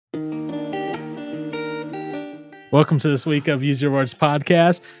Welcome to this week of Use Your Words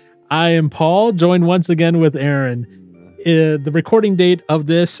podcast. I am Paul, joined once again with Aaron. The recording date of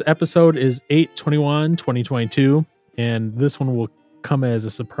this episode is 8/21/2022, and this one will come as a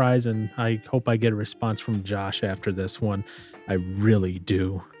surprise, and I hope I get a response from Josh after this one. I really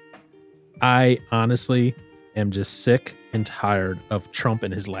do. I honestly am just sick and tired of Trump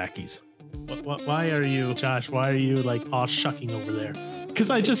and his lackeys. Why are you, Josh? Why are you like all shucking over there? Because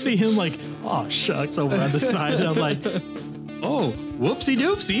I just see him like, oh shucks over on the side. And I'm like, oh, whoopsie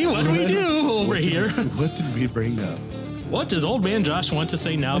doopsie. What do we do over here? What did we bring up? What does old man Josh want to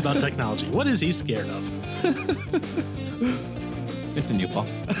say now about technology? What is he scared of? Continue, Paul.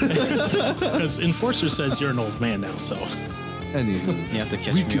 Because Enforcer says you're an old man now, so. Anywho, You have to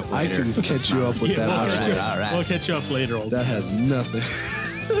catch me up I later. can catch you up with that. All right. We'll catch you up later, old That man. has nothing.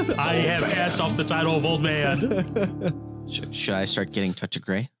 I have passed off the title of old man. Should I start getting Touch of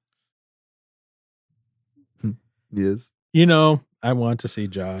Grey? Yes. You know, I want to see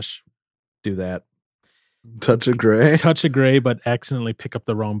Josh do that. Touch of gray. Touch of gray, but accidentally pick up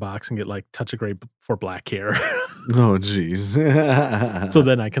the wrong box and get like touch of gray for black hair. Oh, jeez. So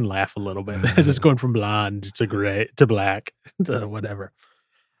then I can laugh a little bit as it's going from blonde to gray to black to whatever.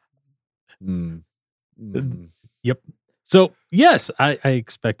 Mm. Mm. So yes, I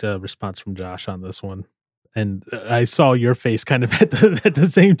expect a response from Josh on this one. And I saw your face kind of at the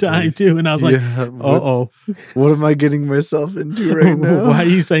same time too. And I was like, Yeah, oh. what am I getting myself into right now? Why are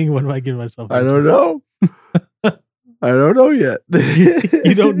you saying what am I getting myself I into? don't know. I don't know yet.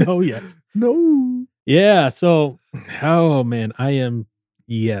 You don't know yet. No. Yeah. So, oh man, I am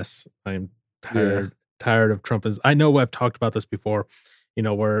tired of Trump. I know I've talked about this before, you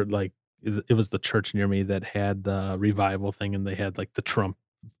know, where like it was the church near me that had the revival thing and they had like the Trump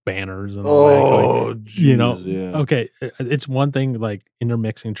banners and all that. Oh, You know, jeez, yeah. Okay, it's one thing like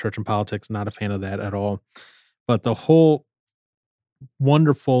intermixing church and politics, not a fan of that at all. But the whole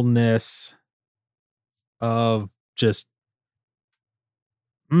wonderfulness of just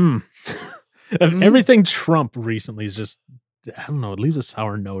of everything Trump recently is just, I don't know, it leaves a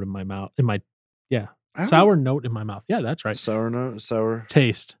sour note in my mouth. Sour note in my mouth. Yeah, that's right. Sour.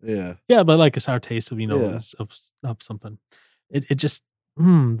 Taste. Yeah. Yeah, but like a sour taste of, you know, Yeah. of something. It just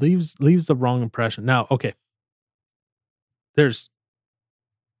leaves the wrong impression. Now, okay. There's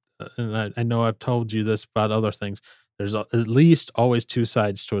and I know I've told you this about other things. There's at least always two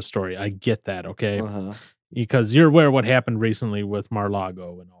sides to a story. I get that, okay? Uh-huh. Because you're aware of what happened recently with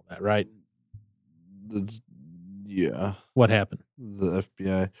Mar-a-Lago and all that, right? Yeah. What happened? The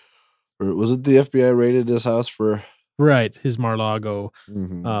FBI, or was it the FBI raided his house for? Right, his Mar-a-Lago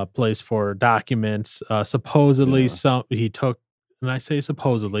Mhm. place for documents. Supposedly, Yeah. he took, and I say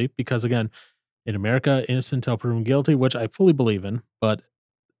supposedly because again, in America, innocent until proven guilty, which I fully believe in. But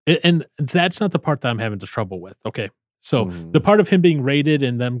and that's not the part that I'm having the trouble with. Okay, so the Mhm. part of him being raided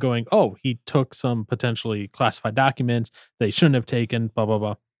and them going, oh, he took some potentially classified documents they shouldn't have taken. Blah blah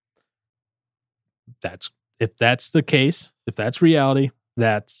blah. If that's the case, if that's reality,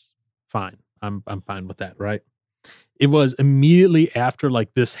 that's fine. I'm fine with that, right? It was immediately after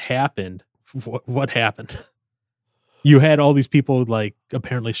like this happened. What happened? You had all these people like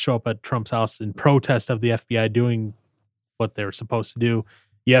apparently show up at Trump's house in protest of the FBI doing what they were supposed to do.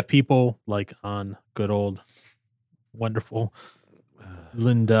 You have people like on good old wonderful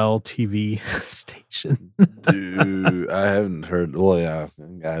Lindell TV station. Dude, I haven't heard. Well, yeah,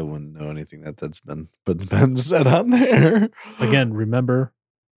 I wouldn't know anything that's been said on there. Again, remember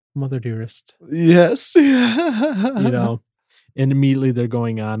Mother Dearest. Yes. You know, and immediately they're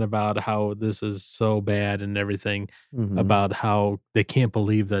going on about how this is so bad and everything, Mhm. about how they can't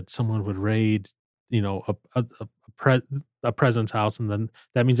believe that someone would raid, you know, a president's house, and then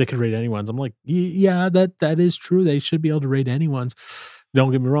that means they could raid anyone's. I'm like, yeah, that is true. They should be able to raid anyone's.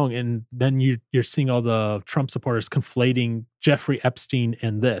 Don't get me wrong. And then you're seeing all the Trump supporters conflating Jeffrey Epstein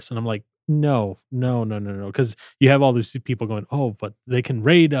and this, and I'm like, no, because you have all these people going, oh, but they can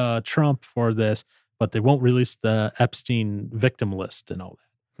raid Trump for this, but they won't release the Epstein victim list and all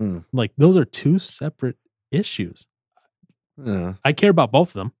that. Hmm. I'm like, those are two separate issues. Yeah. I care about both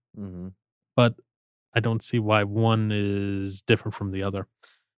of them, Mhm. but I don't see why one is different from the other.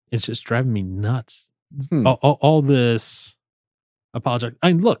 It's just driving me nuts. Hmm. All this apologize.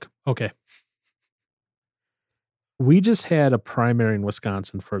 I mean, look, okay. We just had a primary in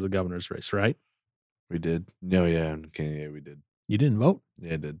Wisconsin for the governor's race, right? We did. No, yeah. Okay, yeah, we did. You didn't vote,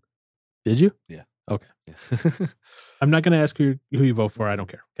 Yeah, I did. did you? Yeah. Okay. Yeah. I'm not going to ask you who you vote for. I don't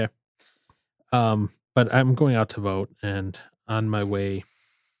care. Okay. But I'm going out to vote, and on my way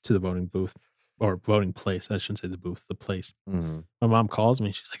to the voting booth or voting place, I shouldn't say the booth, the place. Mhm. My mom calls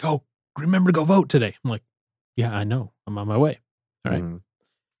me. She's like, "Oh, remember to go vote today." I'm like, Yeah, I know. I'm on my way. All right. Mhm.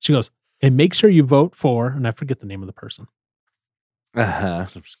 She goes, and make sure you vote for, and I forget the name of the person. I'm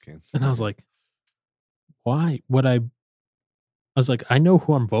just kidding. And I was like, why would I was like, I know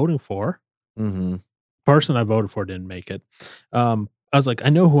who I'm voting for. Mm-hmm. Person I voted for didn't make it. I was like, I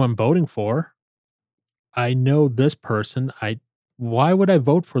know who I'm voting for. I know this person. Why would I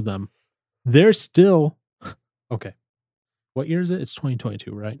vote for them? They're still okay. What year is it? It's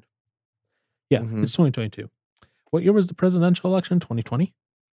 2022, right? Yeah, Mhm. it's 2022. What year was the presidential election? 2020?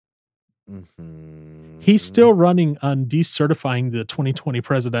 Mm-hmm. He's still running on decertifying the 2020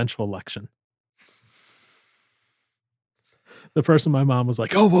 presidential election. The person my mom was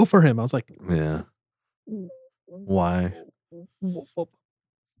like, oh, vote for him. I was like, Yeah. Why?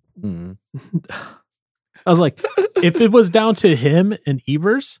 Mm. I was like, if it was down to him and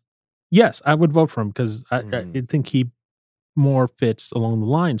Evers, yes, I would vote for him because I think he more fits along the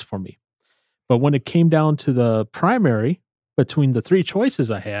lines for me. But when it came down to the primary between the three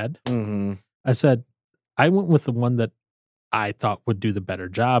choices I had, Mm-hmm. I said I went with the one that I thought would do the better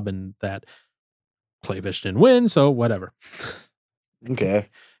job, and that Clayfish didn't win, so whatever. Okay.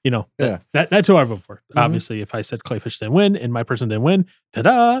 You know, Yeah. that's who I vote for. Mhm. Obviously, if I said Clayfish didn't win and my person didn't win,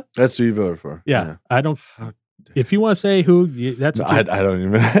 ta-da! That's who you voted for. Yeah, I don't. How If you want to say who, that's No, okay. I don't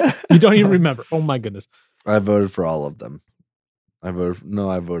even. You don't even remember. Oh my goodness. I voted for all of them. I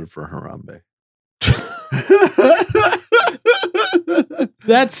voted for Harambe.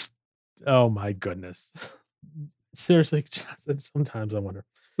 That's oh my goodness. Seriously, Johnson, sometimes I wonder.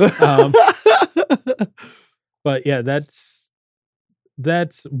 But yeah, that's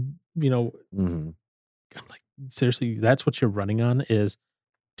Mhm. I'm like, seriously, that's what you're running on is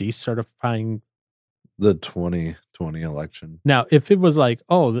decertifying. The 2020 election. Now, if it was like,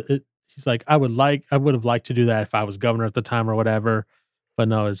 he's like, I would have liked to do that if I was governor at the time or whatever. But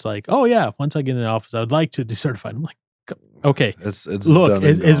no, it's like, oh yeah, once I get in office, I would like to decertify. I'm like, okay. It's Look, done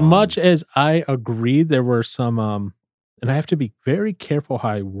and as gone. much as I agree, there were some, and I have to be very careful how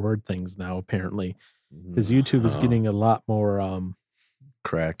I word things now, apparently, because YouTube is getting a lot more,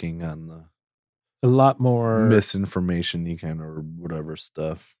 cracking on the a lot more. misinformation, you kind of whatever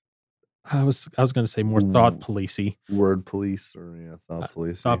stuff. I was going to say more thought policey. Word police or thought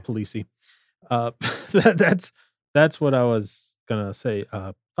police. Thought policey. That's what I was gonna say.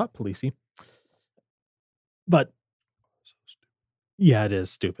 Thought policey. But yeah, it is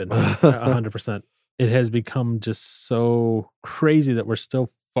stupid. 100%. It has become just so crazy that we're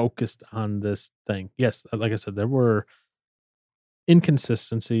still focused on this thing. Yes, like I said, there were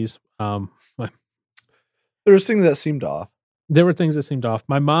inconsistencies. There's things that seemed off. There were things that seemed off.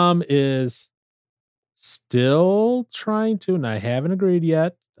 My mom is still trying to, and I haven't agreed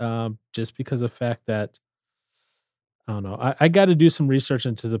yet, just because of the fact that I don't know. I got to do some research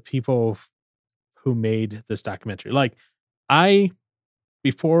into the people who made this documentary. Like, so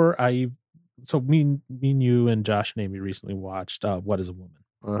me and you and Josh and Amy recently watched What Is a Woman?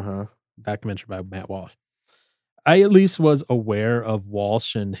 Uh-huh. Documentary by Matt Walsh. I at least was aware of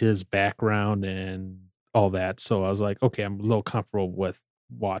Walsh and his background and all that. So I was like, okay, I'm a little comfortable with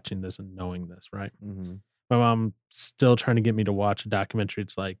watching this and knowing this, right? Mm-hmm. My mom's still trying to get me to watch a documentary.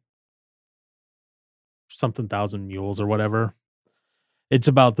 It's like something Thousand Mules or whatever. It's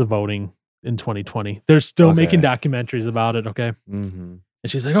about the voting in 2020. They're still making documentaries about it. Okay. Mm-hmm.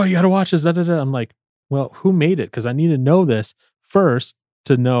 And she's like, oh, you got to watch this. Da, da, da. I'm like, well, who made it? Because I need to know this first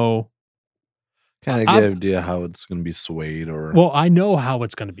to know. Kind of get an idea how it's going to be swayed or. Well, I know how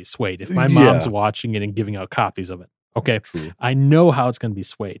it's going to be swayed if my mom's watching it and giving out copies of it. Okay. True. I know how it's going to be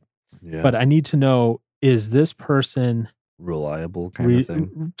swayed. Yeah. But I need to know, is this person reliable kind of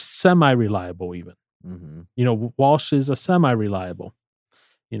thing? Semi-reliable even. Mm-hmm. Walsh is a semi-reliable.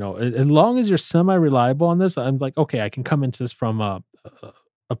 As long as you're semi-reliable on this, I'm like, okay, I can come into this from a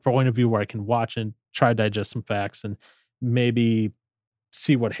point of view where I can watch and try to digest some facts and maybe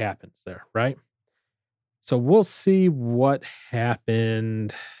see what happens there, right? So we'll see what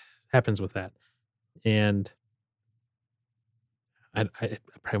happens with that. And I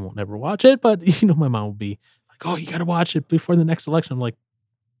probably won't never watch it, but my mom will be like, oh, you got to watch it before the next election. I'm like,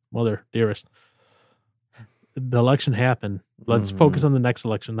 mother, dearest, the election happened. Let's focus on the next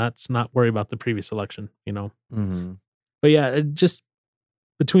election. Let's not worry about the previous election, Mm-hmm. But yeah, it just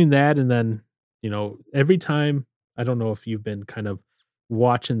between that and then, every time, I don't know if you've been kind of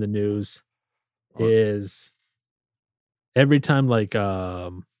watching the news, is every time like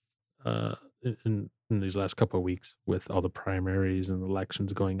in these last couple of weeks with all the primaries and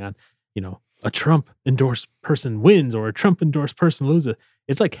elections going on, a Trump endorsed person wins or a Trump endorsed person loses.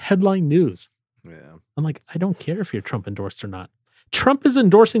 It's like headline news. Yeah. I'm like, I don't care if you're Trump endorsed or not. Trump is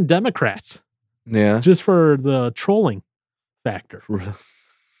endorsing Democrats. Yeah. just for the trolling factor.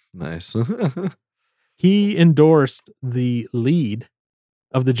 Nice. He endorsed the lead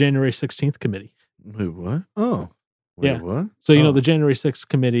of the January 16th committee. Wait, what? Oh. Wait, Yeah. what? So, Oh. the January 6th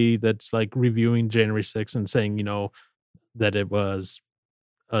committee that's like reviewing January 6th and saying, that it was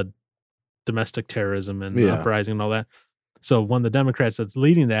a domestic terrorism and Yeah. uprising and all that. So one of the Democrats that's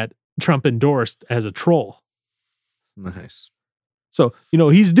leading that, Trump endorsed as a troll. Nice. So,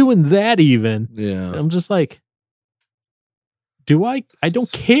 he's doing that even. Yeah. I'm just like, I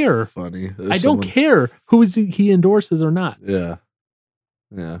don't care. Funny. I don't care who he endorses or not. Yeah.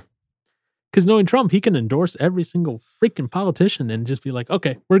 Yeah. Because knowing Trump, he can endorse every single freaking politician and just be like,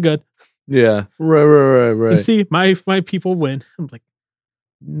 okay, we're good. Yeah. Right. And see, my people win. I'm like,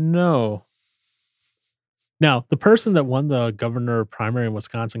 no. Now, the person that won the governor primary in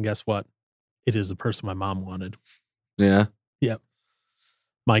Wisconsin, guess what? It is the person my mom wanted. Yeah.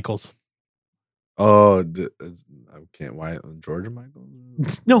 Michaels. Oh, I can't. Why? George Michael?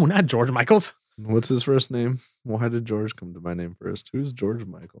 No, not George Michaels. What's his first name? Why did George come to my name first? Who's George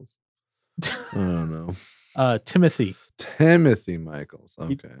Michaels? I don't know. Timothy. Timothy Michaels.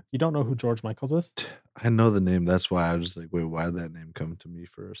 Okay. You don't know who George Michaels is? I know the name. That's why I was just like, wait, why did that name come to me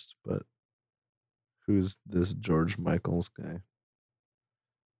first? But who's this George Michaels guy?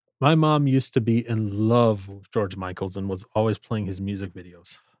 My mom used to be in love with George Michaels and was always playing his music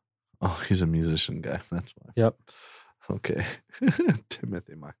videos. Oh, he's a musician guy. That's why. Yep. Okay.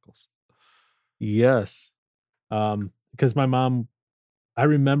 Timothy Michaels. Yes. Because my mom, I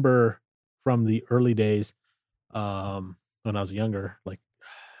remember from the early days, when I was younger, like,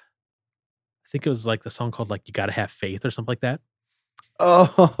 I think it was like the song called like "You Gotta Have Faith" or something like that.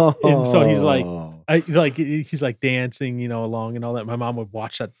 Oh. And so he's like, he's like dancing, along and all that. My mom would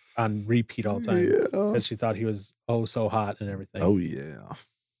watch that on repeat all the time Yeah. because she thought he was so hot and everything. Oh, yeah.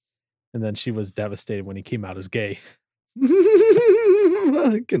 And then she was devastated when he came out as gay.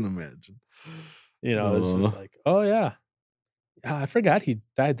 I can imagine. It's just like, oh yeah. I forgot he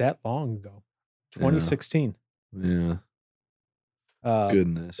died that long ago. 2016. Yeah.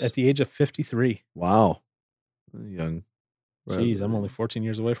 Goodness. At the age of 53. Wow. Young. Jeez, I'm only 14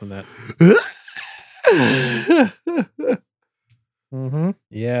 years away from that.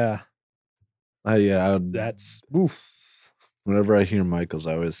 Yeah. Yeah. That's oof. Whenever I hear Michaels,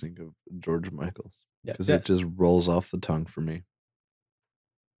 I always think of George Michaels Yeah. because it just rolls off the tongue for me.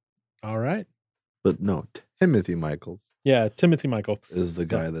 All right. But no, Timothy Michaels Yeah, Timothy Michael. is the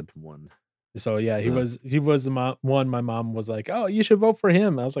guy that won. So yeah, he Yeah. was the one. My mom was like, "Oh, you should vote for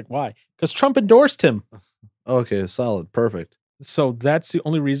him." I was like, "Why?" Because Trump endorsed him. Okay, solid, perfect. So that's the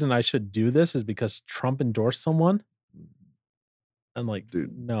only reason I should do this is because Trump endorsed someone. I'm like,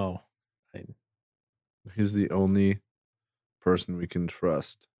 Dude. no. He's the only person we can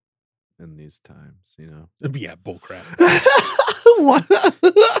trust in these times, Yeah, bullcrap. What?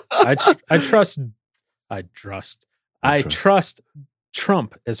 I trust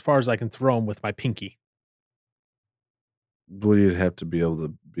Trump as far as I can throw him with my pinky. Well, you'd have to be able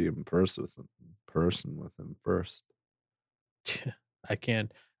to be in person with him first. I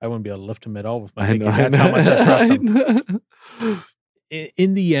can't. I wouldn't be able to lift him at all with my I pinky. know. That's how much I trust him. him.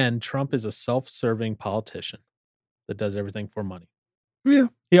 In the end, Trump is a self-serving politician that does everything for money. Yeah.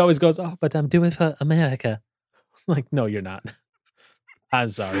 He always goes, "Oh, but I'm doing it for America." Like, no, you're not. I'm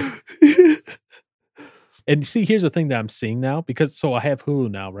sorry. And see, here's the thing that I'm seeing now because I have Hulu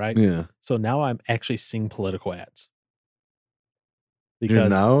now, right? Yeah. So now I'm actually seeing political ads. You're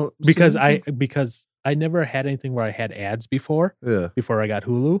now because seeing I never had anything where I had ads before Yeah. I got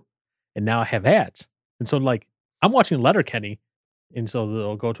Hulu, and now I have ads. And so like I'm watching Letterkenny, and so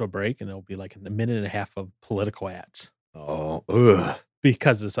they'll go to a break and it'll be like a minute and a half of political ads Oh, ugh.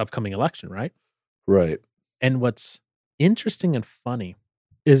 because of this upcoming election, right? Right. And what's interesting and funny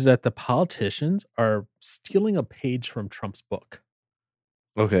is that the politicians are stealing a page from Trump's book.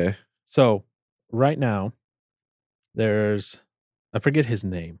 Okay. So right now, I forget his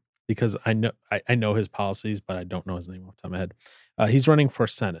name because I know his policies, but I don't know his name off the top of my head. He's running for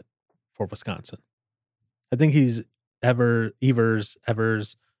Senate for Wisconsin. I think he's Evilers,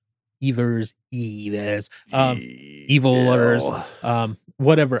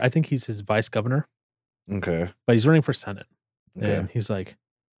 whatever. I think he's his vice governor, Okay. but he's running for Senate. Okay. And he's like,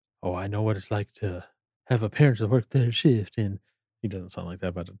 "Oh, I know what it's like to have a parent to work their shift." And he doesn't sound like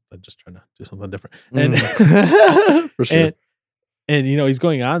that, but I'm just trying to do something different. And For sure. and he's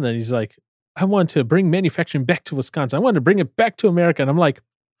going on. Then he's like, "I want to bring manufacturing back to Wisconsin. I want to bring it back to America." And I'm like,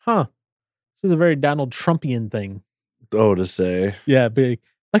 "Huh, this is a very Donald Trumpian thing." To say. Yeah, big,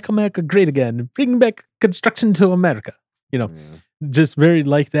 like America great again, bring back construction to America. Yeah. just very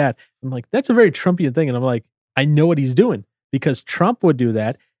like that. I'm like, that's a very Trumpian thing. And I'm like, I know what he's doing because Trump would do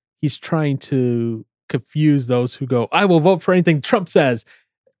that. He's trying to confuse those who go, I will vote for anything Trump says.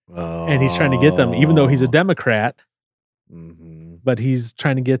 And he's trying to get them, even though he's a Democrat. Mm-hmm. But he's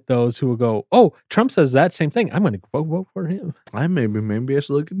trying to get those who will go, oh, Trump says that same thing. I'm going to vote for him. Maybe I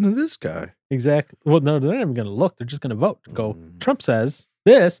should look into this guy. Exactly. Well, no, they're not even going to look. They're just going to vote. Go, Mm. Trump says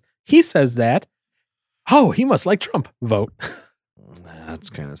this. He says that. Oh, he must like Trump. Vote. That's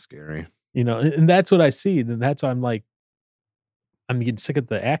kind of scary. And that's what I see. And that's why I'm like, I'm getting sick of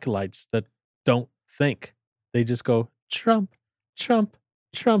the acolytes that don't think. They just go, Trump, Trump,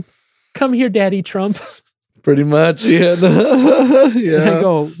 Trump. Come here, Daddy Trump. Pretty much, yeah. And Yeah. I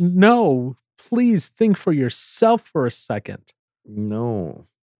go, no, please think for yourself for a second No.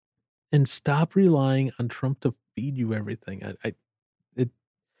 and stop relying on Trump to feed you everything.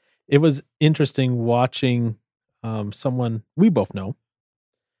 It was interesting watching someone we both know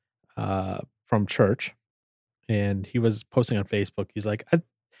from church, and he was posting on Facebook. He's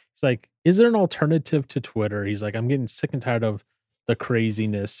like, is there an alternative to Twitter? He's like, I'm getting sick and tired of the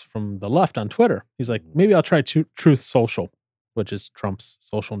craziness from the left on Twitter. He's like, maybe I'll try Truth Social, which is Trump's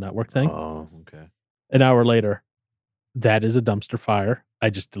social network thing. Oh, okay. An hour later, that is a dumpster fire. I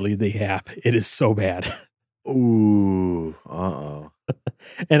just deleted the app. It is so bad. Ooh. Uh-oh.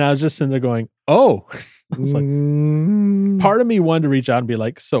 And I was just sitting there going, oh. I was like, part of me wanted to reach out and be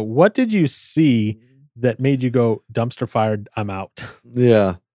like, so what did you see that made you go dumpster fired? I'm out.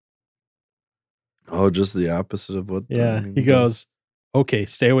 Yeah. Oh, just the opposite of what. He goes, okay,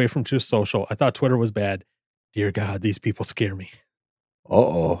 stay away from Truth Social. I thought Twitter was bad. Dear God, these people scare me.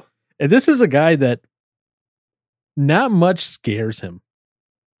 Uh-oh. And this is a guy that not much scares him.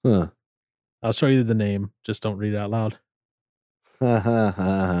 Huh. I'll show you the name. Just don't read it out loud.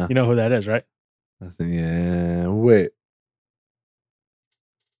 I You know who that is, right? think, yeah. Wait.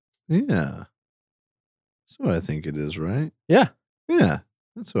 Yeah. That's what I think it is, right? Yeah. Yeah.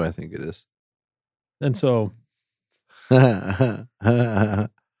 That's what I think it is. And so, Yeah.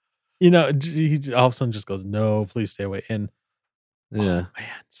 he all of a sudden just goes, no, please stay away. And oh, man,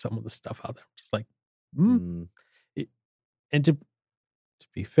 some of the stuff out there, I'm just like, Mm. And to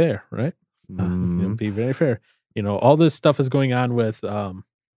be fair, right? Mm. Be very fair. All this stuff is going on with, the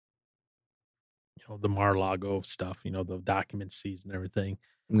Mar-a-Lago stuff, the document seized and everything.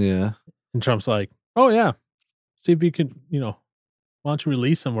 Yeah. And Trump's like, oh yeah, see if you can, why don't you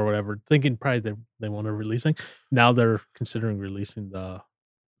release them or whatever? Thinking probably they want to release them. Now they're considering releasing the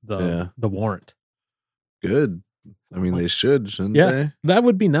warrant. Good. I mean, they shouldn't Yeah. they? That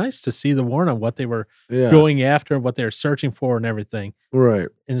would be nice to see the warrant on what they were Yeah. going after, what they were searching for, and everything. Right.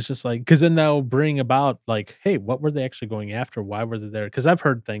 And it's just like, because then that'll bring about like, hey, what were they actually going after? Why were they there? Because I've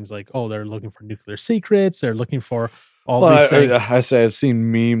heard things like, oh, they're looking for nuclear secrets. They're looking for all these things. I say I've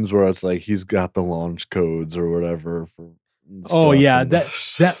seen memes where it's like he's got the launch codes or whatever. Oh yeah, and-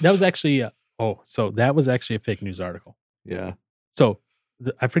 that was actually so that was actually a fake news article. Yeah. So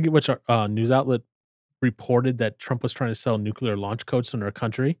I forget which news outlet reported that Trump was trying to sell nuclear launch codes in our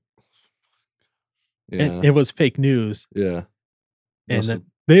country, Yeah. and it was fake news. Yeah. And Must then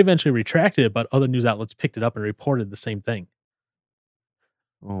they eventually retracted it, but other news outlets picked it up and reported the same thing.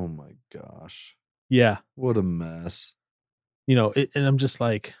 Oh my gosh. Yeah, What a mess. and I'm just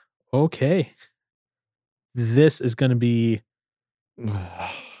like, okay, this is going to be.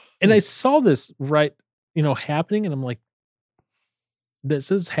 And I saw this happening, and I'm like,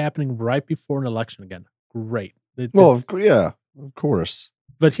 this is happening right before an election again. Great. Well, yeah, of course.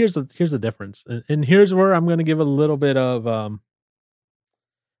 But here's the difference, and here's where I'm going to give a little bit of,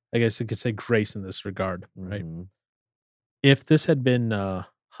 I guess you could say, grace in this regard, right? Mhm. If this had been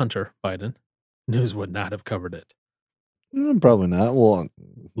Hunter Biden, news would not have covered it. Probably not. Well,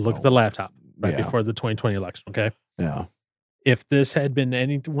 Look at the laptop right Yeah. before the 2020 election. Okay, Yeah. if this had been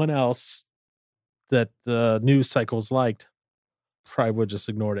anyone else that the news cycles liked, probably would just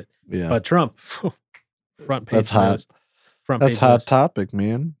ignored it. Yeah. But Trump, front page That's hot. news, front That's page hot news. topic,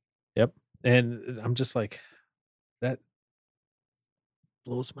 man. Yep. And I'm just like, that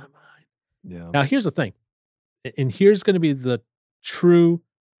blows my mind. Yeah. Now, here's the thing. And here's going to be the true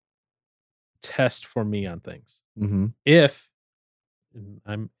test for me on things. Mm-hmm. If, and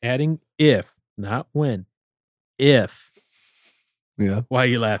I'm adding if, not when, if, Yeah. why are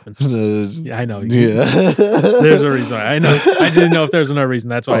you laughing? Yeah, I know. Yeah. There's a reason. I know. I didn't know if there's another reason.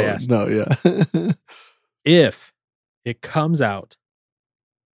 That's why I asked. No, yeah. If it comes out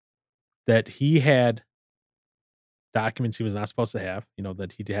that he had documents he was not supposed to have,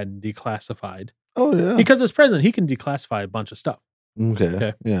 that he hadn't declassified, Oh, yeah. because as president, he can declassify a bunch of stuff. Okay.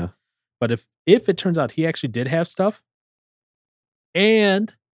 Okay. Yeah. But if it turns out he actually did have stuff,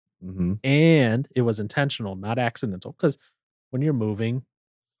 And Mm-hmm. it was intentional, not accidental. Because when you're moving,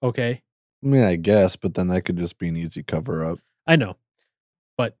 okay, I mean, I guess, but then that could just be an easy cover up. I know,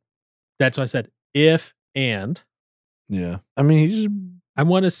 but that's why I said if and. Yeah. I mean, he's I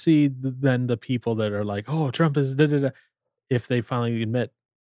want to see then the people that are like, oh, Trump is da da da. If they finally admit,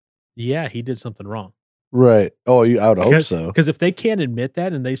 yeah, he did something wrong. right. Oh, I would hope so. Because if they can't admit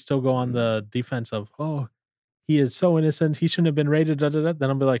that and they still go on the defense of, oh, he is so innocent, he shouldn't have been raided, da da da, then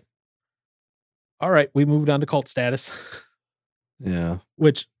I'll be like, all right, we moved on to cult status. Yeah.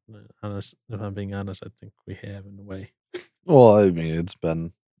 Which, honest, if I'm being honest, I think we have in a way. Well, I mean, it's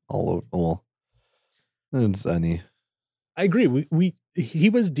been all over. Well, it's any. I agree. He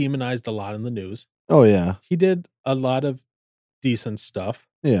was demonized a lot in the news. Oh, yeah. He did a lot of decent stuff.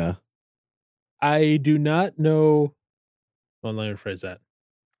 Yeah. I do not know. Well, let me rephrase that.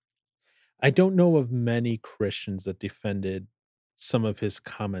 I don't know of many Christians that defended some of his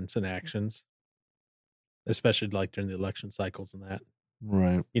comments and actions, especially like during the election cycles and that.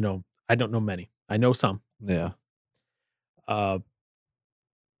 Right. You know, I don't know many. I know some. Yeah. You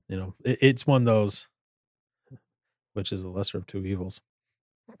know, it's one of those, which is the lesser of two evils.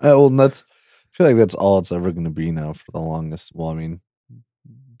 Well, I feel like that's all it's ever going to be now for the longest. Well, I mean,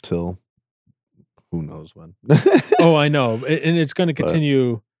 till who knows when. Oh, I know. And it's going to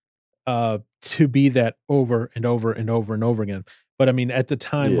continue to be that over and over and over and over again. But I mean, at the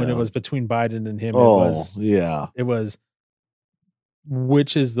time when it was between Biden and him, it was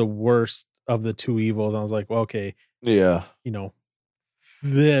which is the worst of the two evils. I was like, well, okay. Yeah. You know,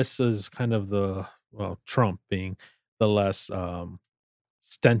 this is kind of Trump being the less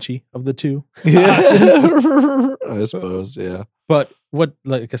stenchy of the two. Yeah. I suppose, yeah. But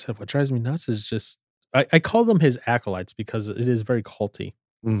like I said, what drives me nuts is just I call them his acolytes because it is very culty.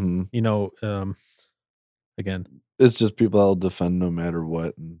 Mm-hmm. You know, again, it's just people that'll defend no matter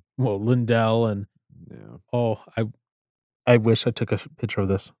what. And, Lindell and I wish I took a picture of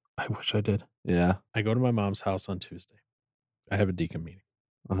this. I wish I did. Yeah. I go to my mom's house on Tuesday. I have a deacon meeting.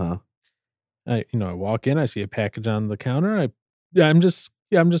 Uh-huh. I walk in, I see a package on the counter. I'm just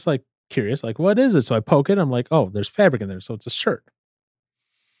like curious, like, what is it? So I poke it. I'm like, oh, there's fabric in there. So it's a shirt.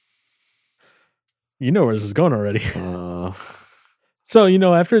 You know where this is going already. So,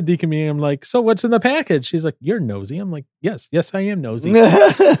 after a deacon meeting, I'm like, so what's in the package? She's like, you're nosy. I'm like, yes, I am nosy.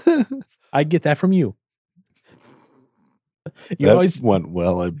 I get that from you. That went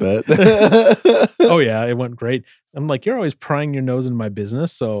well, I bet. Oh, yeah, it went great. I'm like, you're always prying your nose in my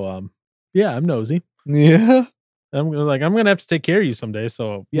business. So, yeah, I'm nosy. Yeah. I'm going to have to take care of you someday.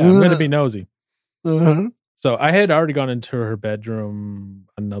 So, yeah, I'm going to be nosy. Uh-huh. So I had already gone into her bedroom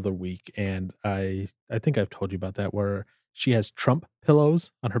another week, and I think I've told you about that, where she has Trump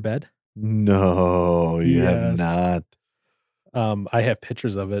pillows on her bed. No, you have not. I have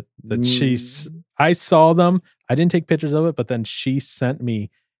pictures of it that I saw them. I didn't take pictures of it, but then she sent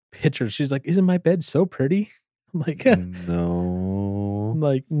me pictures. She's like, isn't my bed so pretty? I'm like, no. I'm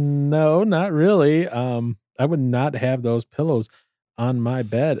like, no, not really. I would not have those pillows on my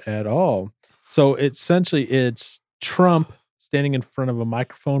bed at all. So essentially it's Trump standing in front of a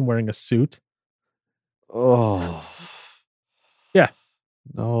microphone wearing a suit. Oh. Yeah.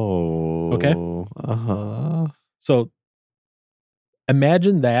 No. Okay. Uh-huh. So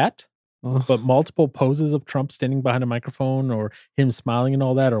imagine that, but multiple poses of Trump standing behind a microphone or him smiling and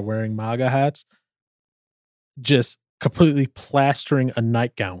all that, or wearing MAGA hats, just completely plastering a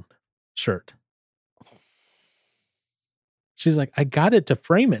nightgown shirt. She's like, I got it to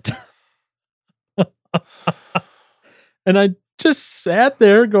frame it. And I just sat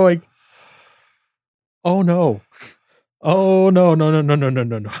there going, oh no. Oh no.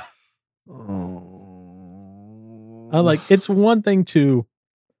 Oh. I'm like, it's one thing to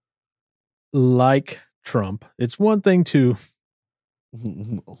like Trump. It's one thing to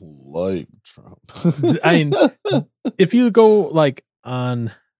like Trump. I mean, if you go like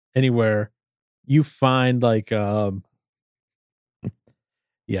on anywhere, you find like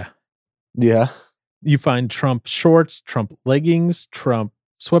yeah. You find Trump shorts, Trump leggings, Trump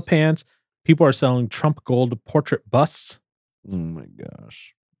sweatpants. People are selling Trump gold portrait busts. Oh my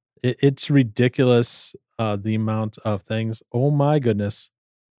gosh. It's ridiculous, the amount of things. Oh my goodness.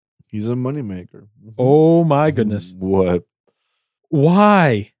 He's a moneymaker. Oh my goodness. What?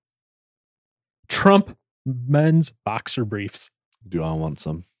 Why? Trump men's boxer briefs. Do I want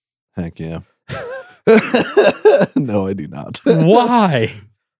some? Heck yeah. No, I do not. Why?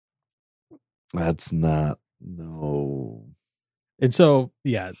 That's not. No. And so,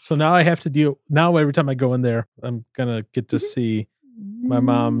 yeah. So now I have to deal. Now every time I go in there, I'm going to get to see my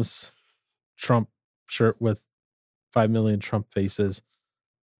mom's Trump shirt with 5 million Trump faces.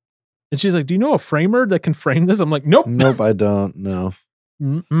 And she's like, do you know a framer that can frame this? I'm like, nope. Nope, I don't know.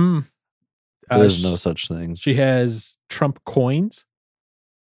 Mm-mm. There's no such thing. She has Trump coins.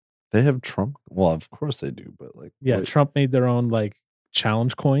 They have Trump. Well, of course they do, but like, Yeah, wait. Trump made their own like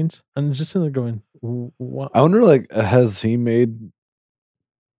challenge coins. I'm just sitting there going, what? I wonder, like, has he made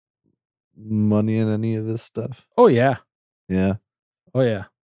money in any of this stuff? Oh, yeah. Yeah. Oh, yeah.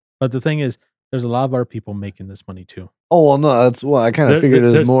 But the thing is, there's a lot of our people making this money too. Oh, well, no, that's what I kind There- of figured.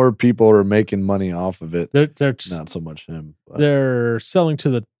 there- As more people are making money off of it, They're not so much him. But they're selling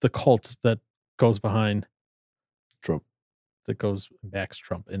to the cult that goes behind, Trump. that goes and backs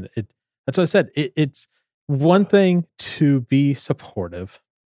Trump. And that's what I said. It's one thing to be supportive.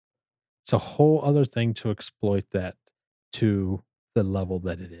 It's a whole other thing to exploit that to the level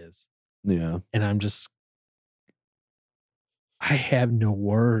that it is. Yeah. And I have no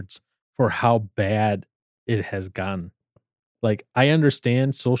words for how bad it has gotten. Like, I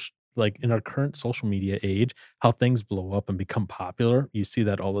understand like in our current social media age, how things blow up and become popular. You see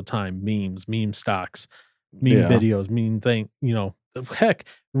that all the time. Memes, meme stocks, meme Yeah. videos, meme thing, heck,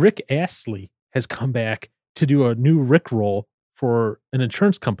 Rick Astley has come back to do a new Rick roll for an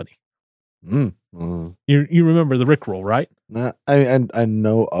insurance company. Mm. You remember the Rick roll, right? Nah, I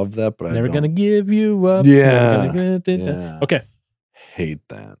know of that, but Never I gonna don't give you up. Yeah. Yeah. Okay. hate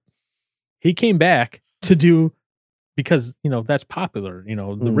that. He came back to do, because that's popular,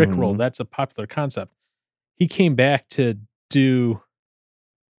 the Rick roll, Mhm. that's a popular concept. He came back to do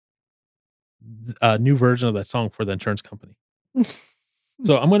a new version of that song for the insurance company.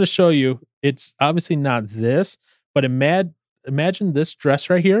 So I'm going to show you. It's obviously not this, but imagine this dress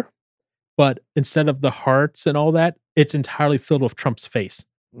right here, but instead of the hearts and all that, it's entirely filled with Trump's face.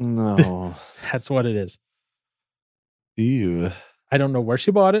 No. That's what it is. Ew. I don't know where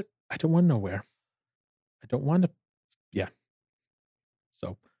she bought it. I don't want to know where. I don't want to. Yeah.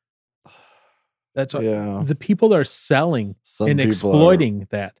 So that's what Yeah. the people that are selling Some and people exploiting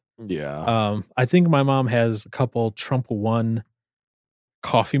that. Yeah. I think my mom has a couple Trump One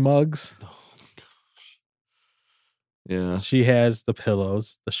coffee mugs. Oh, gosh. Yeah. She has the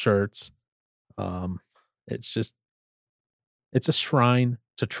pillows, the shirts. It's a shrine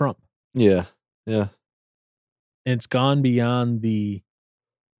to Trump. Yeah. Yeah. And it's gone beyond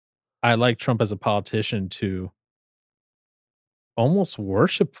I like Trump as a politician to almost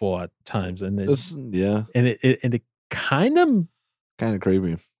worshipful at times. And Yeah. it kind of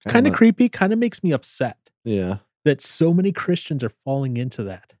Creepy. creepy, kind of makes me upset Yeah. that so many Christians are falling into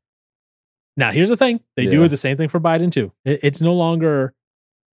that. Now, here's the thing. They Yeah. do the same thing for Biden too. It's no longer,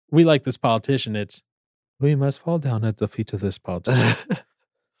 we like this politician. It's, we must fall down at the feet of this politician,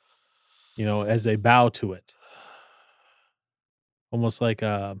 as they bow to it. Almost like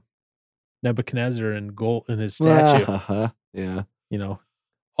Nebuchadnezzar in gold in his statue. Yeah.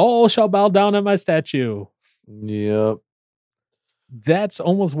 All shall bow down at my statue. Yep. That's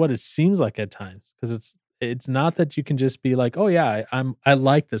almost what it seems like at times, because it's not that you can just be like, oh yeah, I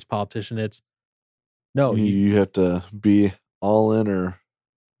like this politician. It's no, You have to be all in or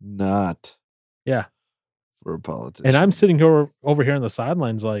not yeah. for a politician. And I'm sitting here over here on the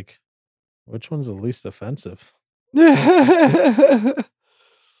sidelines, like, which one's the least offensive?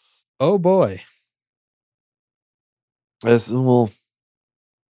 Oh boy. Well,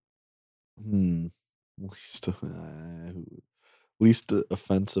 least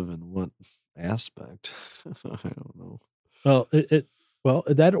offensive in what aspect? I don't know. Well,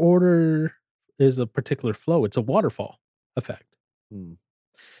 that order is a particular flow. It's a waterfall effect. Hmm.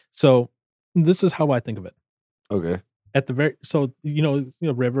 So this is how I think of it. Okay. At the very, so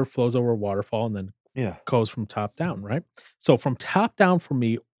river flows over a waterfall and then Yeah. goes from top down, right? So from top down, for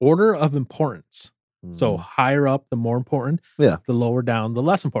me, order of importance. So higher up, the more important. Yeah. The lower down, the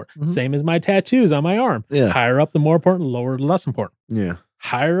less important. Mhm. Same as my tattoos on my arm. Yeah. Higher up, the more important. Lower, the less important. Yeah.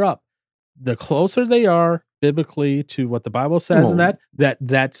 Higher up, the closer they are biblically to what the Bible says, and that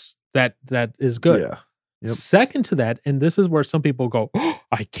is good. Yeah. Yep. Second to that, and this is where some people go, oh,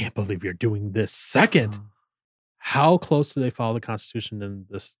 I can't believe you're doing this. Second, how close do they follow the Constitution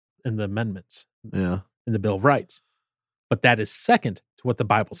in the amendments, Yeah. in the Bill of Rights? But that is second to what the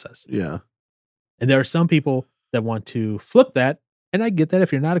Bible says. Yeah. And there are some people that want to flip that. And I get that.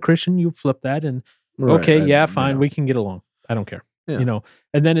 If you're not a Christian, you flip that and okay, yeah, fine, we can get along. I don't care. Yeah.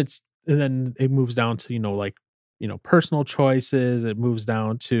 And then it moves down to, personal choices. It moves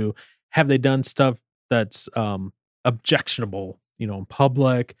down to, have they done stuff that's objectionable, in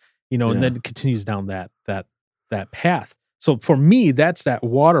public, and then it continues down that path. So for me, that's that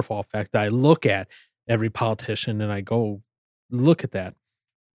waterfall effect that I look at every politician and I go look at that.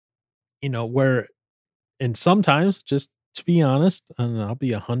 Where And sometimes, just to be honest, and I'll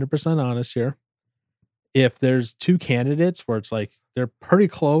be 100% honest here, if there's two candidates where it's like they're pretty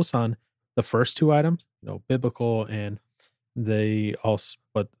close on the first two items, biblical and they also,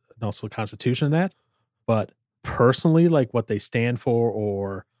 but also Constitution and that, but personally, like what they stand for,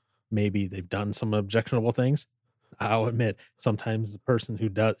 or maybe they've done some objectionable things. I'll admit, sometimes the person who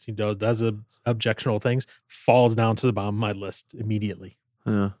does objectionable things falls down to the bottom of my list immediately.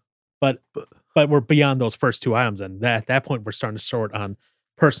 Yeah. But we're beyond those first two items, and at that point, we're starting to sort on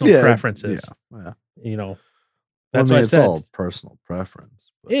personal preferences. Yeah. That's I what I it's said. all personal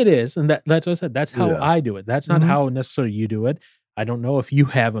preference. But It is, and that's what I said. That's how Yeah. I do it. That's not Mhm. how necessarily you do it. I don't know if you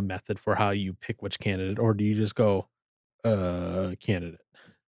have a method for how you pick which candidate, or do you just go, candidate?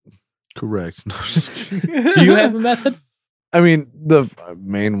 correct. No, I'm just kidding. Do you have a method? I mean, the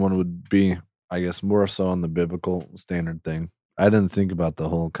main one would be, I guess, more so on the biblical standard thing. I didn't think about the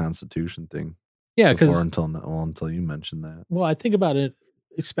whole Constitution thing Yeah, before because until you mentioned that. well, I think about it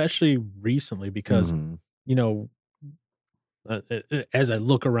especially recently because Mhm. as I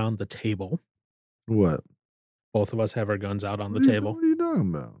look around the table, What? both of us have our guns out on the What are you- table. What are you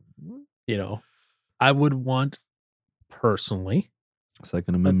talking about? What? I would want personally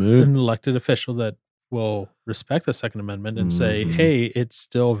Second an Amendment. elected official that will respect the Second Amendment and say, Mhm. "Hey, it's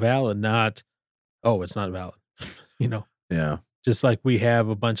still valid," not, "Oh, it's not valid." Yeah. Just like we have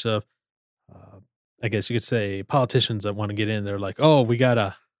a bunch of, I guess you could say, politicians that want to get in. They're like, "Oh, we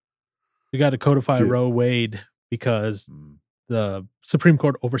gotta codify Yeah. Roe Wade because Mm, the Supreme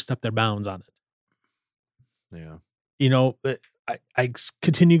Court overstepped their bounds on it." yeah. I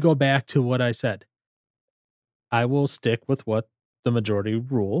continue to go back to what I said. I will stick with what the majority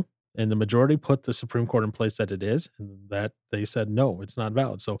rule, and the majority put the Supreme Court in place that it is, and that they said, no, it's not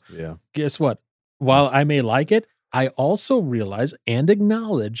valid. So Yeah. guess what? While I may like it, I also realize and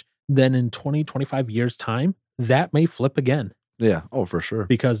acknowledge that in 20, 25 years' time, that may flip again Yeah. Oh, for sure.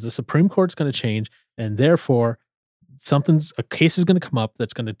 because the Supreme Court's going to change, and therefore a case is going to come up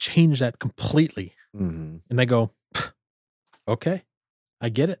that's going to change that completely. Hmm. And I go, okay, I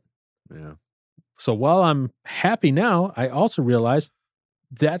get it. Yeah. So while I'm happy now, I also realize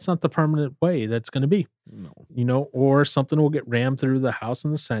that's not the permanent way that's going to be, No. or something will get rammed through the House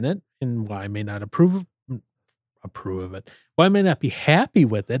and the Senate. And while I may not approve of it, while I may not be happy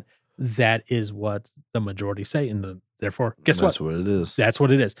with it, that is what the majority say. And therefore, guess That's what? what it is. That's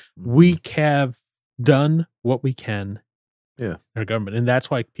what it is. Mhm. We have done what we can Yeah. in our government. And that's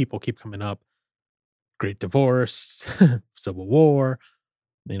why people keep coming up. Great divorce, Civil War.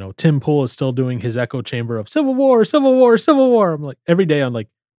 Tim Pool is still doing his echo chamber of Civil War, Civil War, Civil War. I'm like, every day I'm like,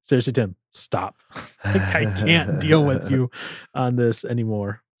 seriously, Tim, stop. I can't deal with you on this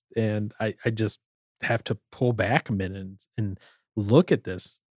anymore. And I just have to pull back a minute and look at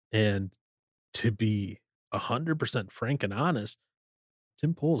this. And to be 100% frank and honest,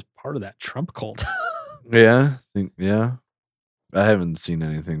 Tim Pool is part of that Trump cult. Yeah. Yeah. I haven't seen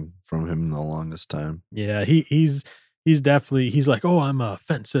anything from him in the longest time. Yeah, he's definitely, he's like, oh, I'm a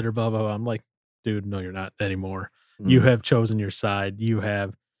fence sitter, blah, blah, blah. I'm like, dude, no, you're not anymore. You Mm. have chosen your side. You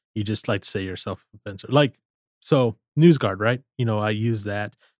just like to say yourself a fence sitter. Like, so NewsGuard, right? I use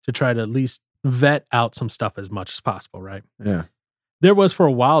that to try to at least vet out some stuff as much as possible, right? Yeah. There was for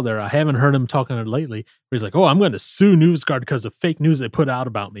a while there, I haven't heard him talking it lately, where he's like, oh, I'm going to sue NewsGuard because of fake news they put out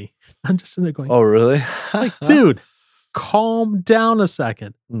about me. I'm just sitting there going, Oh, really? like, dude, calm down a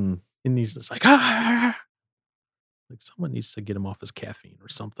second. Mm. And he's just like, ah. Like someone needs to get him off his caffeine or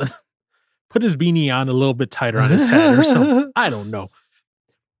something. Put his beanie on a little bit tighter on his head or something. I don't know.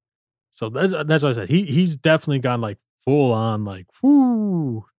 So that's what I said. He's definitely gone like full on, like,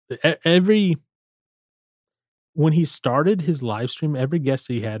 whoo. When he started his live stream, every guest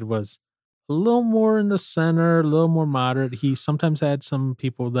he had was a little more in the center, a little more moderate. He sometimes had some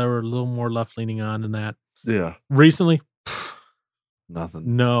people that were a little more left leaning on in that. Yeah. Recently,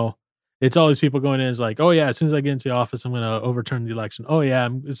 Nothing. no. It's always people going in. It's like, oh yeah, as soon as I get into the office, I'm going to overturn the election. Oh yeah,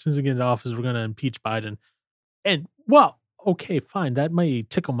 as soon as I get into office, we're going to impeach Biden. And well, okay, fine. That may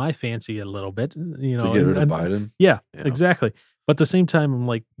tickle my fancy a little bit, To get rid of Biden. Yeah, Yeah. exactly. But at the same time, I'm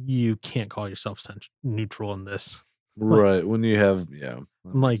like, you can't call yourself neutral in this. Right. When you have, yeah.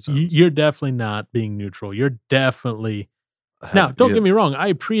 that I'm like, makes sense. you're definitely not being neutral. You're definitely. Now, don't get me wrong. I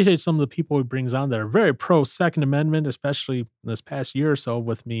appreciate some of the people he brings on that are very pro Second Amendment, especially this past year or so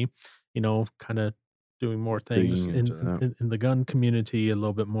with me, kind of doing more things Digging into that. in the gun community a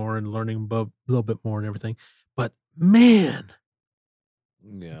little bit more and learning about a little bit more and everything. But man,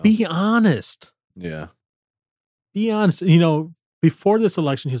 Yeah. be honest. Yeah. Be honest. Before this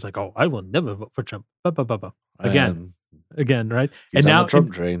election, he's like, oh, I will never vote for Trump. Again, right? He's And on now the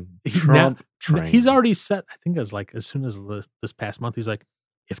Trump train. he- Trump He's already set, I think as soon as this past month, he's like,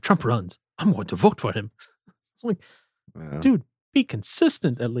 if Trump runs, I'm going to vote for him. I'm like, Yeah. dude, be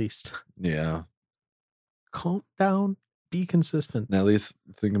consistent at least. Yeah. Calm down, be consistent. And at least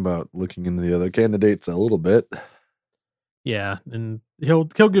think about looking into the other candidates a little bit. Yeah, and he'll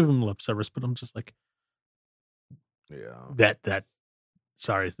give him lip service, but I'm just like, Yeah.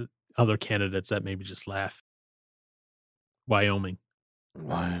 Sorry, the other candidates that maybe just laugh. Wyoming,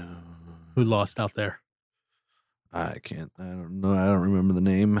 Wow. who lost out there? I can't. I don't know. I don't remember the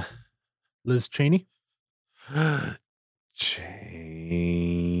name. Liz Cheney.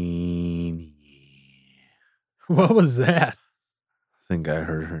 Cheney. What was that? I think I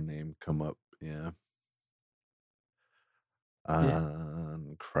heard her name come up. Yeah.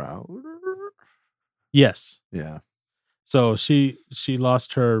 Crowder. Yes. Yeah. So she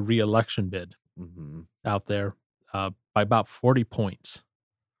lost her re-election bid Mm-hmm. out there by about 40 points,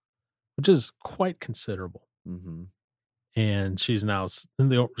 which is quite considerable. Mm-hmm. And she's now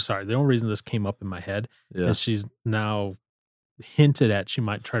the only reason this came up in my head Yeah. is she's now hinted at she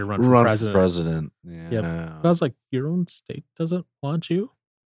might try to run for Run president. for president. Yeah. Yep. I was like, your own state doesn't want you.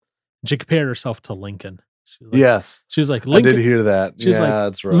 She compared herself to Lincoln. Yes. She was like, I Lincoln. did hear that. She's yeah, like,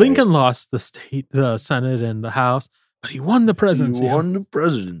 that's right. Lincoln lost the state, the Senate, and the House, but he won the presidency. You won the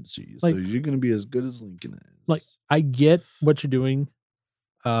presidency, Like- so you're going to be as good as Lincoln is. Like, I get what you're doing,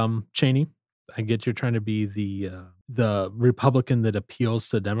 Cheney. I get you're trying to be the Republican that appeals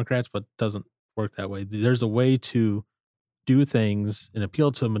to Democrats, but doesn't work that way. There's a way to do things and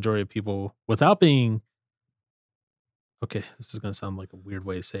appeal to a majority of people without being, okay, this is going to sound like a weird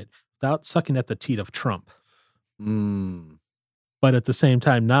way to say it, without sucking at the teat of Trump, but at the same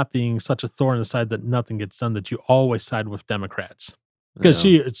time not being such a thorn in the side that nothing gets done, that you always side with Democrats. Because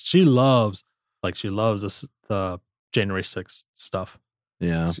she loves this, the January 6th stuff.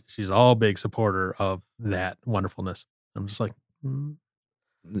 yeah. She's all big supporter of that wonderfulness. I'm just like,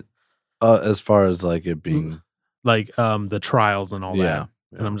 As far as like it being, the trials and all that.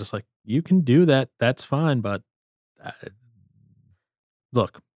 And I'm just like, you can do that. That's fine. But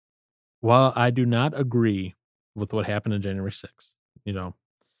look, while I do not agree with what happened on January 6th,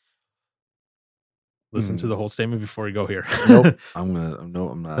 listen to the whole statement before you go here. Nope. I'm not gonna do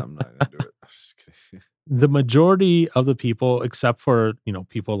it. I'm just kidding. The majority of the people, except for,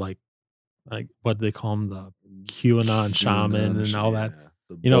 people like what do they call them, the QAnon shaman and all that.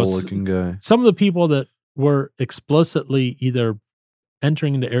 The bull-looking guy. Some of the people that were explicitly either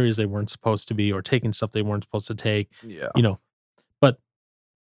entering into areas they weren't supposed to be or taking stuff they weren't supposed to take, Yeah. but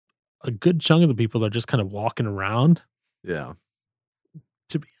a good chunk of the people are just kind of walking around. Yeah.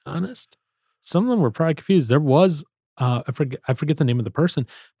 To be honest, some of them were probably confused. There was, I forget the name of the person,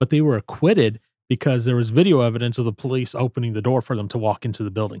 but they were acquitted because there was video evidence of the police opening the door for them to walk into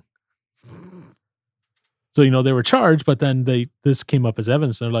the building. So, they were charged, but then this came up as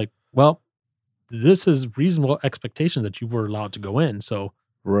evidence. They're like, well, this is reasonable expectation that you were allowed to go in. So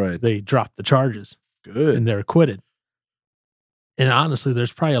Right. they dropped the charges Good. and they're acquitted. And honestly,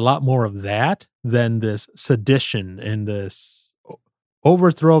 there's probably a lot more of that than this sedition and this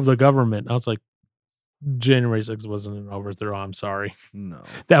overthrow of the government. I was like, January 6th wasn't an overthrow. I'm sorry. No.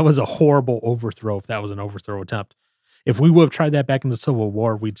 That was a horrible overthrow if that was an overthrow attempt. If we would have tried that back in the Civil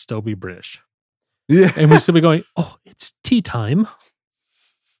War, we'd still be British. Yeah. And we'd still be going, oh, it's tea time.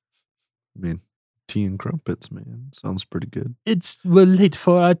 I mean, tea and crumpets, man. Sounds pretty good. We're late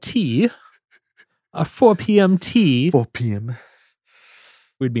for our tea. Our 4 p.m. tea. 4 p.m.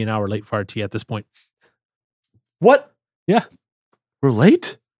 We'd be an hour late for our tea at this point. What? Yeah. We're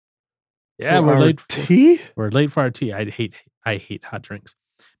late? Yeah, For we're our late. tea? We're late for our tea. I hate hot drinks.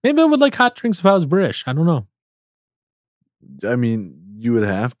 Maybe I would like hot drinks if I was British. I don't know. I mean, you would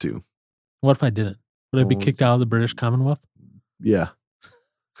have to. What if I didn't? Would I be Well, kicked out of the British Commonwealth? Yeah.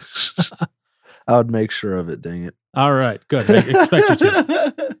 I would make sure of it, dang it. All right, good. I expect you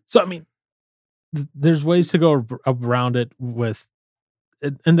to. So, I mean, there's ways to go around it with,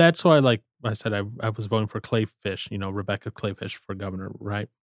 and that's why, like I said, I was voting for Clayfish, Rebecca Clayfish for governor, right?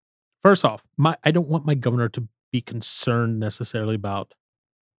 First off, I don't want my governor to be concerned necessarily about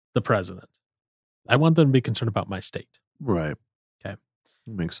the president. I want them to be concerned about my state. Right. Okay.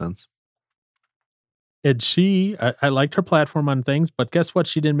 Makes sense. And I liked her platform on things, but guess what?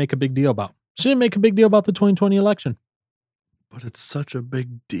 She didn't make a big deal about. She didn't make a big deal about the 2020 election. But it's such a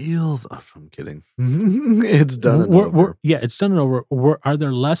big deal. I'm kidding. It's done and over. Yeah, it's done and over. Are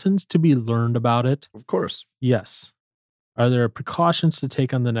there lessons to be learned about it? Of course. Yes. Are there precautions to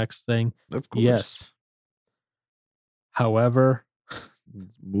take on the next thing? Of course. Yes. However,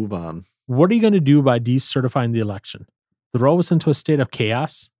 Let's move on. what are you going to do by decertifying the election? Throw us into a state of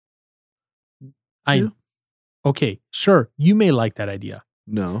chaos? Okay, sure, you may like that idea,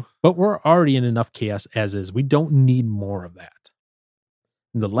 No. but we're already in enough chaos as is. We don't need more of that.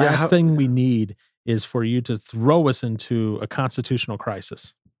 And the last thing we need is for you to throw us into a constitutional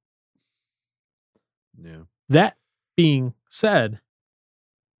crisis. Yeah. That being said,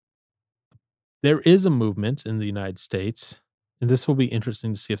 there is a movement in the United States, and this will be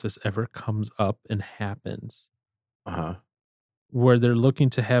interesting to see if this ever comes up and happens, Uh-huh. where they're looking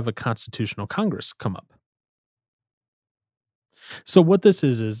to have a constitutional Congress come up. So what this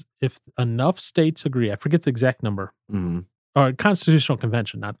is if enough states agree, I forget the exact number, Mm-hmm. or constitutional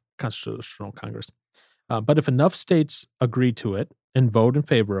convention, not constitutional Congress. But if enough states agree to it and vote in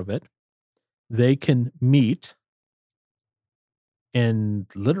favor of it, they can meet and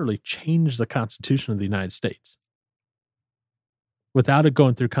literally change the Constitution of the United States without it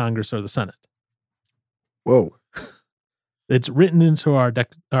going through Congress or the Senate. Whoa. It's written into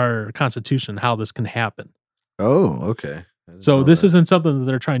our Constitution how this can happen. Oh, okay. I didn't So know this that. isn't something that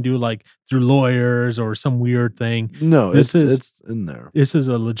they're trying to do like through lawyers or some weird thing. No, this it's in there. This is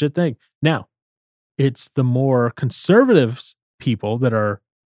a legit thing. Now, it's the more conservatives people that are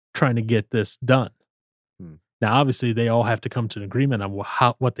trying to get this done. Hmm. Now, obviously, they all have to come to an agreement on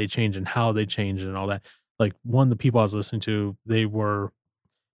what they change and how they change and all that. Like one of the people I was listening to, they were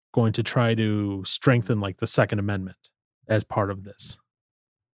going to try to strengthen like the Second Amendment as part of this.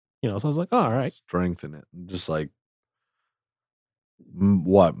 So I was like, oh, all right. Strengthen it. Just like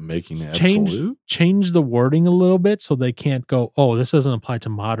what? Making it Change absolute? the wording a little bit so they can't go, oh, this doesn't apply to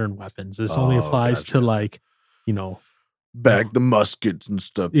modern weapons. This only Oh, applies to gotcha. like, Back the muskets and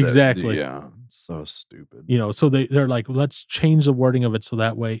stuff. Exactly. Yeah. So stupid. So they're like, let's change the wording of it so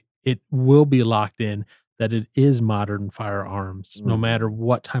that way it will be locked in that it is modern firearms, no Mhm. matter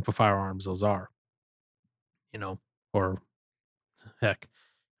what type of firearms those are. Or heck,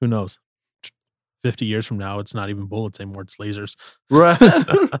 who knows? 50 years from now, it's not even bullets anymore, it's lasers. Right.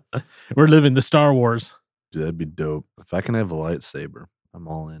 We're living the Star Wars. Dude, that'd be dope. If I can have a lightsaber, I'm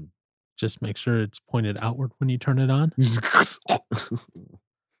all in. Just make sure it's pointed outward when you turn it on.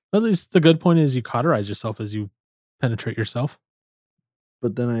 At least the good point is you cauterize yourself as you penetrate yourself.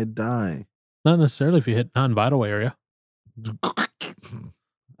 But then I die. Not necessarily if you hit non-vital area.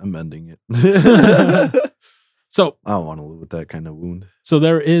 I'm ending it. So I don't want to live with that kind of wound. So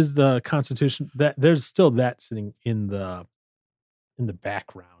there is the Constitution that there's still that sitting in the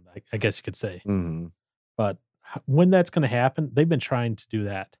background, I guess you could say. Mm-hmm. But when that's going to happen, they've been trying to do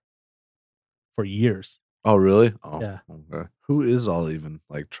that for years. Oh, really? Oh, Yeah. Okay. Who is all even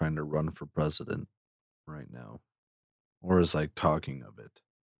like trying to run for president right now, or is like talking of it?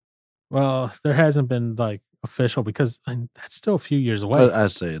 Well, there hasn't been like official because that's still a few years away.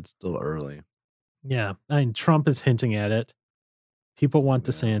 I'd say it's still early. Yeah, Trump is hinting at it. People want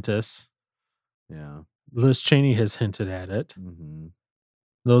Yeah. DeSantis. Yeah. Liz Cheney has hinted at it. Mm-hmm.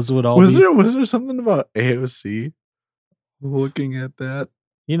 Those would all Was there something about AOC looking at that?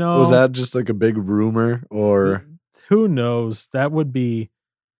 Was that just like a big rumor, or who knows? That would be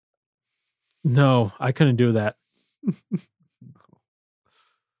no. I couldn't do that.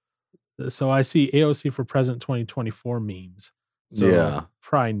 So I see AOC for president 2024 memes. So Yeah.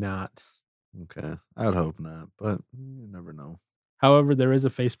 probably not. Okay, I'd hope not, but you never know. However, there is a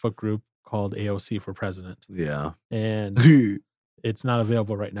Facebook group called AOC for president, Yeah. and it's not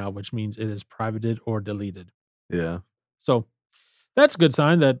available right now, which means it is privated or deleted. Yeah. So that's a good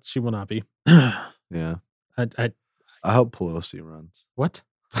sign that she will not be. Yeah. I I hope Pelosi runs. what?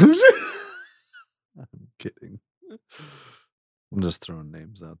 I'm kidding. I'm just throwing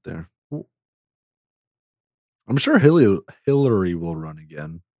names out there. I'm sure Hillary will run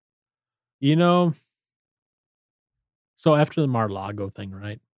again. So after the Mar-a-Lago thing,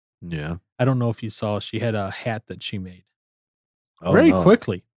 right? Yeah. I don't know if you saw, she had a hat that she made Oh, very no.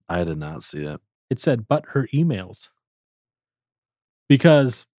 quickly. I did not see it. It said, but her emails.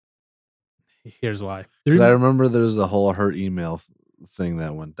 Because here's why. Because I remember there's the whole her email thing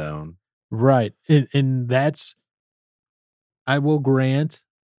that went down. Right. And that's, I will grant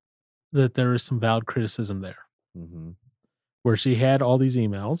that there is some valid criticism there, Mm-hmm. where she had all these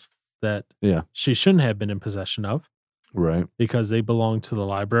emails that Yeah. she shouldn't have been in possession of Right. because they belong to the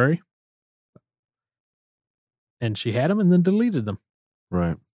library. And she had them and then deleted them.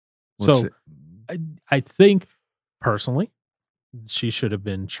 Right. So I think personally, she should have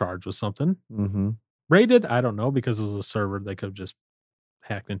been charged with something. Mm-hmm. Rated, I don't know, because it was a server. They could have just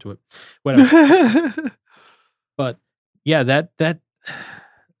hacked into it. Whatever. But yeah, that.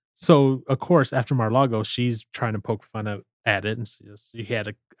 So of course, after Mar-a-Lago, she's trying to poke fun at it, and she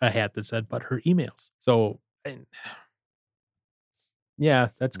had a hat that said, "But her emails." So, yeah,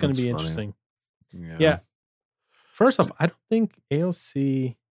 that's going to be That's funny. interesting. Yeah. First off, I don't think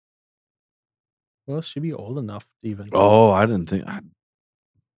AOC. Well, she'd be old enough to even. Oh, I didn't think.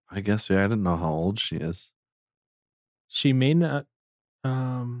 I guess I didn't know how old she is. She may not.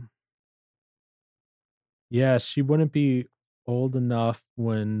 Yeah, she wouldn't be old enough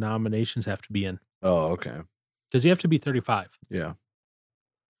when nominations have to be in Oh, okay. because you have to be 35. Yeah.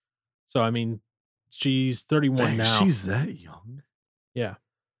 So I mean, she's 31 Dang, now. she's that young. Yeah,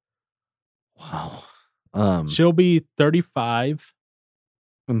 Wow. she'll be 35.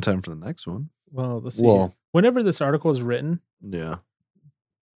 In time for the next one. Well, let's see. Here. Whenever this article is written, Yeah.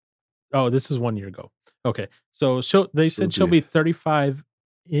 oh, this is 1 year ago. Okay, so they said she'll be- be 35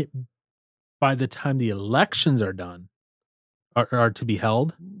 by the time the elections are done, are to be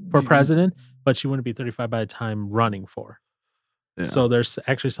held for president, but she wouldn't be 35 by the time running for. Yeah. So there's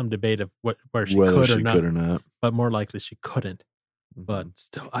actually some debate of where she Whether could she or not, could or not. but more likely she couldn't. But Mhm.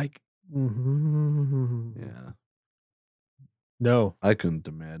 still, Yeah, no. I couldn't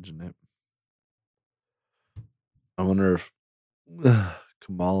imagine it. I wonder if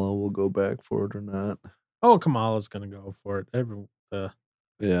Kamala will go back for it or not. Oh, Kamala's gonna go for it.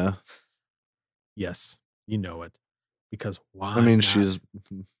 Yeah. Yes, you know it, because why? I mean, not? she's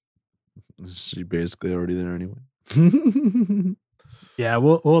basically already there anyway. Yeah,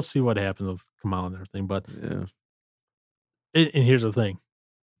 we'll see what happens with Kamala and everything. But Yeah. and here's the thing: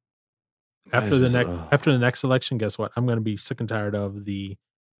 after It's the just, after the next election, guess what? I'm gonna be sick and tired of the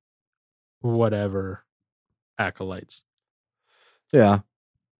whatever acolytes, yeah.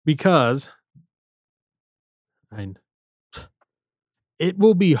 because it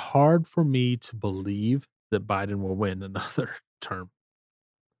will be hard for me to believe that Biden will win another term.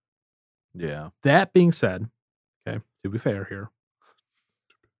 Yeah. That being said, okay, to be fair here.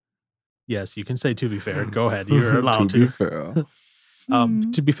 Yes, you can say to be fair. Go ahead. You're allowed to. Be fair.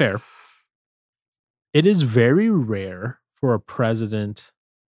 To be fair, it is very rare for a president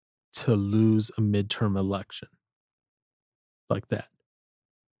to lose a midterm election like that.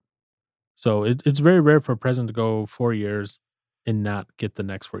 So it's very rare for a president to go 4 years and not get the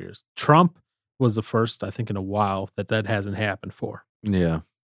next 4 years. Trump was the first, I think, in a while that hasn't happened for. Yeah.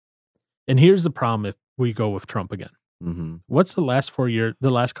 And here's the problem if we go with Trump again. Mm-hmm. What's the last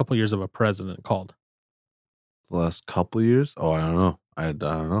couple years of a president called? The last couple of years? Oh, I don't know. I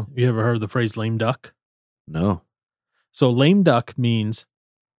don't know. You ever heard the phrase lame duck? No. So lame duck means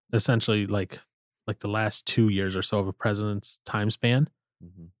essentially like the last 2 years or so of a president's time span.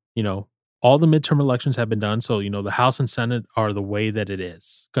 Mm-hmm. You know, all the midterm elections have been done. So, the House and Senate are the way that it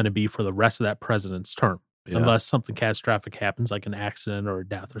is going to be for the rest of that president's term, unless something catastrophic happens, like an accident or a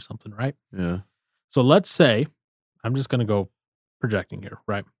death or something, right? Yeah. So let's say, I'm just going to go projecting here,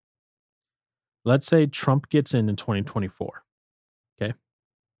 right? Let's say Trump gets in 2024. Okay.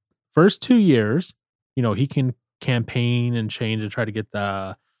 First 2 years, he can campaign and change and try to get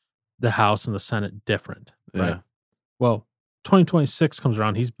the House and the Senate different, right? Yeah. Well, 2026 comes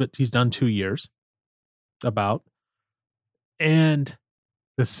around. He's done 2 years and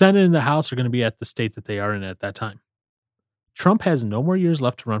the Senate and the House are going to be at the state that they are in at that time. Trump has no more years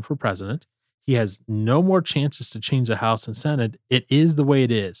left to run for president. He has no more chances to change the House and Senate. It is the way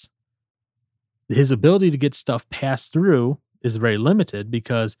it is. His ability to get stuff passed through is very limited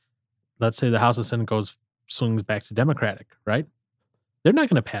because let's say the House and Senate swings back to Democratic, right? They're not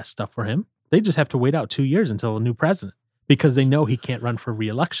going to pass stuff for him. They just have to wait out 2 years until a new president because they know he can't run for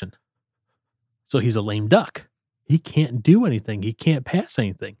re-election. So he's a lame duck. He can't do anything. He can't pass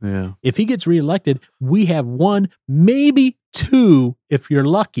anything. Yeah. If he gets reelected, we have 1, maybe 2, if you're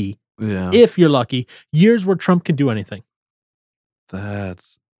lucky. Yeah. If you're lucky, years where Trump can do anything. I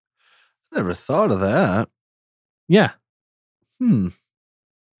never thought of that. Yeah.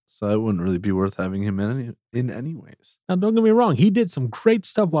 So it wouldn't really be worth having him in any ways. Now, don't get me wrong. He did some great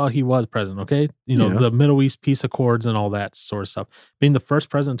stuff while he was president, okay? Yeah. The Middle East peace accords and all that sort of stuff. Being the first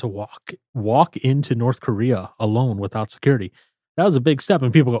president to walk into North Korea alone without security. That was a big step.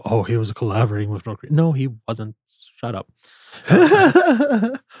 And people go, oh, he was collaborating with North Korea. No, he wasn't. Shut up.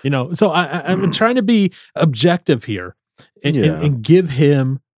 So I'm trying to be objective here and give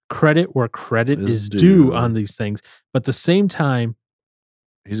him credit where credit is due on these things. But at the same time,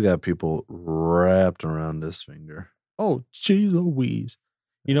 he's got people wrapped around his finger. Oh, geez Louise.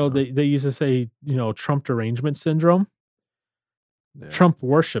 They used to say, Trump derangement syndrome. Yeah. Trump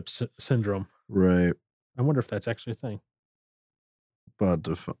worship syndrome. Right. I wonder if that's actually a thing. But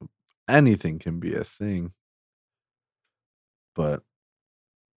anything can be a thing. But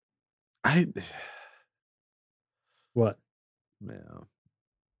What? Yeah.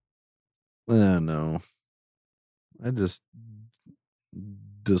 I don't know. I just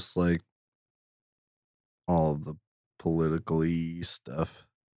dislike all of the political-y stuff.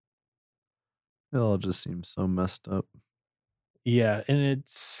 It all just seems so messed up. Yeah, and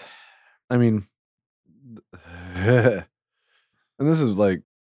it's I mean, and this is like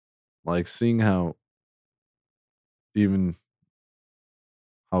seeing how even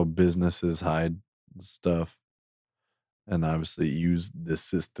how businesses hide stuff and obviously use this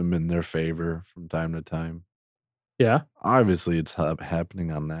system in their favor from time to time. yeah. Obviously, it's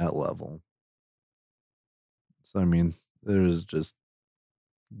happening on that level. So, I mean, there's just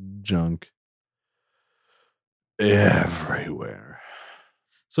junk everywhere.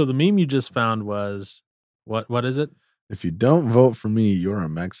 So the meme you just found was what is it? If you don't vote for me, you're a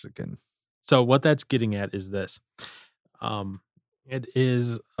Mexican. So what that's getting at is this. It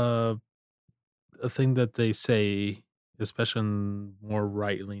is a thing that they say, especially in more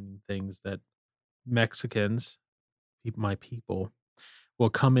right-leaning things, that Mexicans, my people, will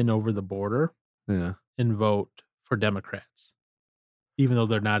come in over the border Yeah. and vote for Democrats, even though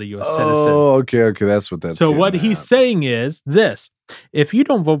they're not a U.S. citizen. Oh, okay. That's what that's So what getting he's at. saying is this: if you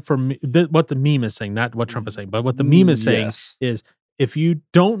don't vote for me, what the meme is saying, not what Trump is saying, but what the meme is saying Yes. is, if you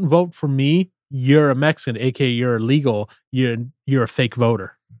don't vote for me, you're a Mexican, aka you're illegal. You're a fake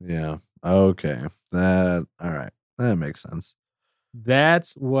voter. Yeah. Okay. All right. That makes sense.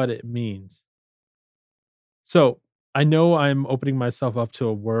 That's what it means. So I know I'm opening myself up to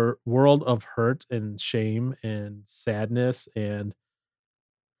a world of hurt and shame and sadness, and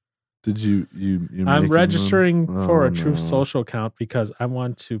Did you I'm making registering one? for Oh, a Truth no. Social account because I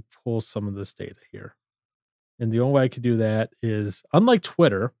want to pull some of this data here. And the only way I could do that is, unlike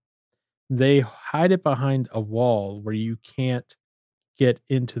Twitter, they hide it behind a wall where you can't get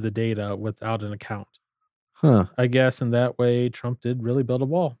into the data without an account. Huh. I guess in that way, Trump did really build a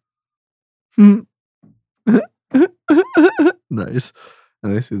wall. Nice.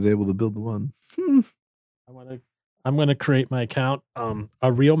 At least he was able to build one. I'm gonna create my account,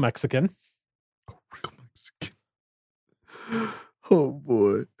 a real Mexican. Real Mexican. Oh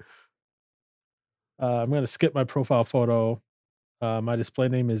boy. I'm gonna skip my profile photo. My display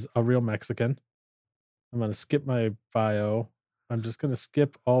name is a real Mexican. I'm gonna skip my bio. I'm just gonna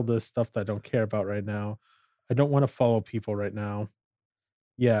skip all this stuff that I don't care about right now. I don't want to follow people right now.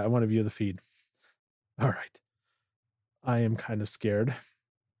 Yeah, I want to view the feed. All right. I am kind of scared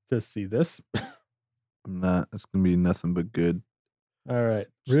to see this. I'm not. It's gonna be nothing but good. All right.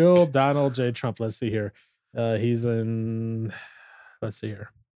 Real Donald J. Trump. Let's see here. He's in, let's see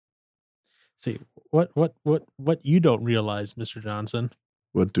here. See, what you don't realize, Mr. Johnson.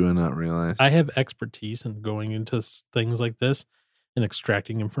 What do I not realize? I have expertise in going into things like this and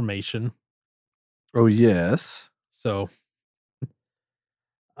extracting information. Oh yes. So,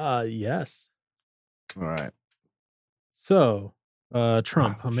 yes. All right. So,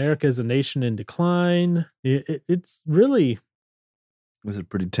 Trump, America is a nation in decline. It's really, Was it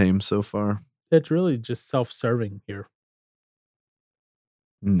pretty tame so far? it's really just self-serving here.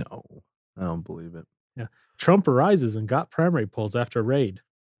 No, I don't believe it. Yeah. Trump arises and got primary polls after raid.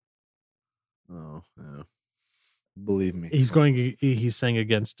 Oh yeah. Believe me. He's saying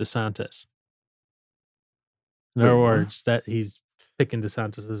against DeSantis. In other Wait, what? words, that he's picking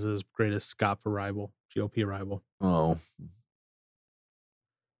DeSantis as his greatest GOP rival. Oh.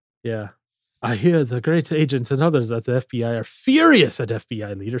 Yeah. I hear the great agents and others at the FBI are furious at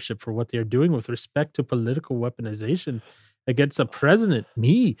FBI leadership for what they're doing with respect to political weaponization against a president,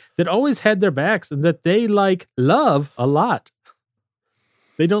 me, that always had their backs and that they love a lot.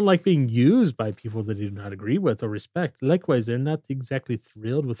 They don't like being used by people that they do not agree with or respect. Likewise, they're not exactly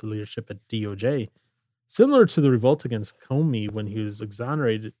thrilled with the leadership at DOJ. Similar to the revolt against Comey when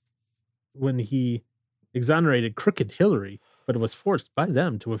he exonerated crooked Hillary, but it was forced by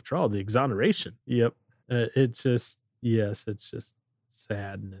them to withdraw the exoneration. Yep. It's just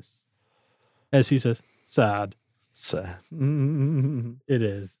sadness. As he says, sad. Sad. It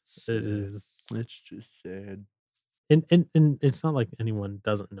is. It is. It's just sad. And it's not like anyone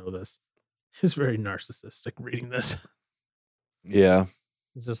doesn't know this. He's very narcissistic reading this. Yeah.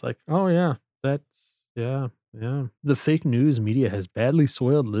 It's just like, oh yeah, that's yeah. The fake news media has badly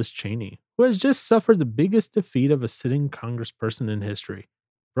soiled Liz Cheney, who has just suffered the biggest defeat of a sitting congressperson in history.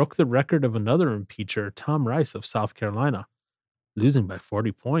 Broke the record of another impeacher, Tom Rice of South Carolina, losing by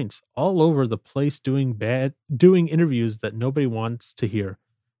 40 points, all over the place doing interviews that nobody wants to hear.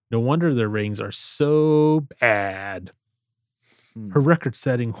 No wonder their ratings are so bad. Her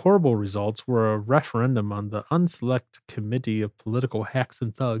record-setting horrible results were a referendum on the unselect committee of political hacks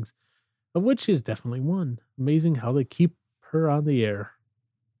and thugs, of which she is definitely one. Amazing how they keep her on the air.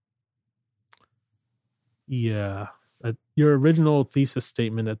 Yeah. Your original thesis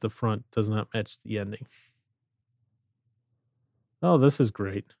statement at the front does not match the ending. Oh, this is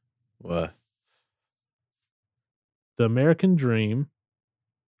great. What? The American Dream,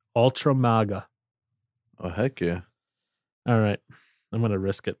 Ultra MAGA. Oh, heck yeah. All right. I'm going to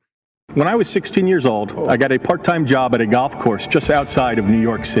risk it. When I was 16 years old, I got a part-time job at a golf course just outside of New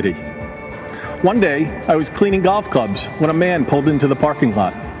York City. One day, I was cleaning golf clubs when a man pulled into the parking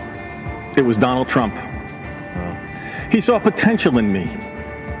lot. It was Donald Trump. He saw potential in me,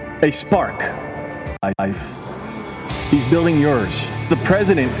 a spark. Life. He's building yours. The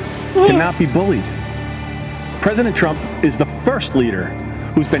president cannot be bullied. President Trump is the first leader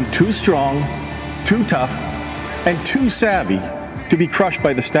who's been too strong, too tough, and too savvy to be crushed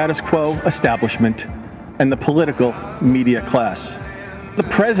by the status quo establishment and the political media class. The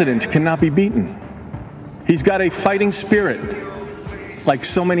president cannot be beaten. He's got a fighting spirit, like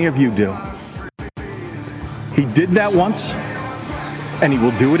so many of you do. He did that once, and he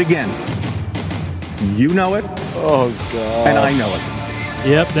will do it again. You know it, Oh, God. and I know it.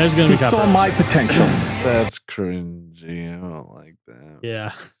 Yep, there's going to He be saw copyright. my potential. That's cringy. I don't like that.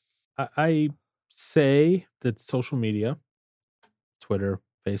 Yeah. I say that social media, Twitter,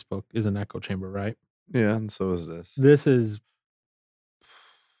 Facebook, is an echo chamber, right? Yeah, and so is this. This is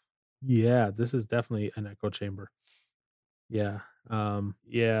definitely an echo chamber. Yeah.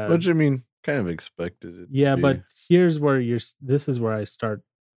 Yeah. Which, I mean, kind of expected it. to Yeah, be. but here's where this is where I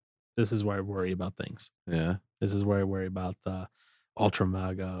worry about things. Yeah. This is where I worry about the Ultra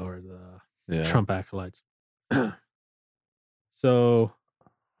MAGA or the Yeah. Trump acolytes. So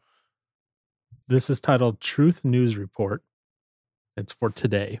this is titled Truth News Report. It's for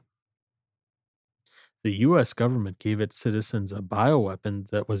today. The U.S. government gave its citizens a bioweapon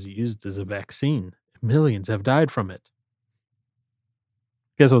that was used as a vaccine. Millions have died from it.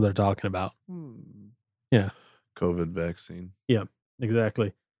 Guess what they're talking about? Yeah. COVID vaccine.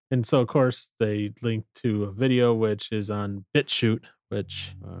 Exactly. And so, of course, they linked to a video which is on BitChute,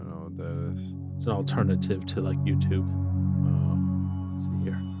 which I don't know what that is. is an alternative to like YouTube. Oh. Let's see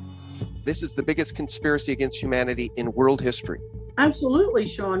here. This is the biggest conspiracy against humanity in world history. Absolutely,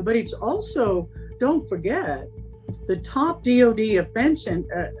 Sean. But it's also, don't forget, the top DOD offense in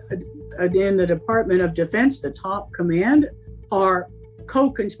the Department of Defense, the top command, are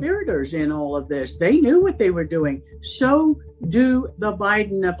co-conspirators in all of this. They knew what they were doing. So do the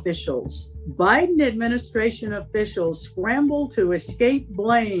Biden officials. Biden administration officials scramble to escape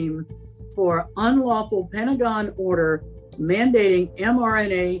blame for unlawful Pentagon order mandating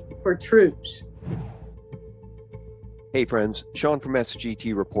mRNA for troops. Hey friends, Sean from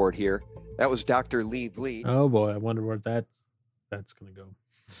SGT Report here. That was Dr. Lee Vliet. Oh boy, I wonder where that's going to go.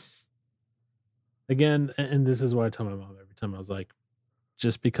 Again, and this is what I tell my mom every time. I was like,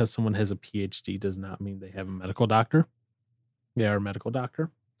 just because someone has a PhD does not mean they have a medical doctor. They are a medical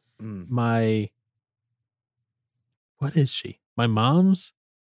doctor. Mm. What is she? My mom's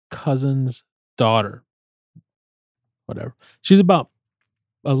cousin's daughter. Whatever. She's about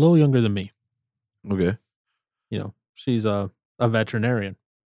a little younger than me. Okay. You know, she's a veterinarian.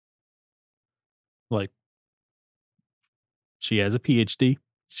 Like, she has a PhD.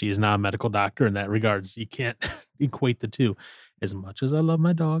 She is not a medical doctor in that regards. You can't equate the two. As much as I love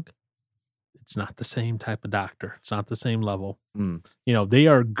my dog, it's not the same type of doctor. It's not the same level. Mm. You know, they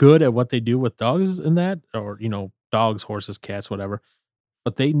are good at what they do with dogs in that, or, you know, dogs, horses, cats, whatever.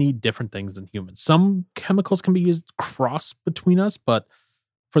 But they need different things than humans. Some chemicals can be used cross between us, but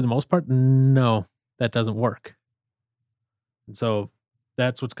for the most part, no, that doesn't work. And so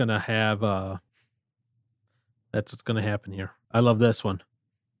that's what's going to happen here. I love this one.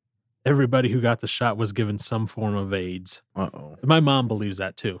 Everybody who got the shot was given some form of AIDS. Uh-oh. My mom believes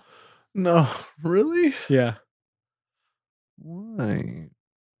that too. No, really? Yeah. Why?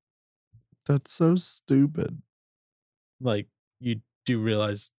 That's so stupid. Like, you do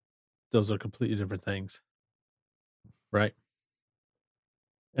realize those are completely different things. Right?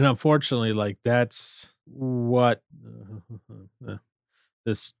 And unfortunately, like, that's what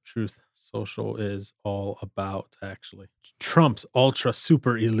this Truth Social is all about, actually. Trump's ultra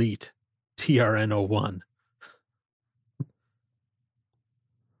super elite TRN01.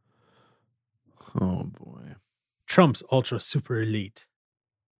 Oh, boy. Trump's ultra super elite.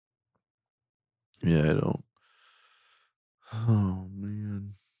 Yeah, I don't. Oh,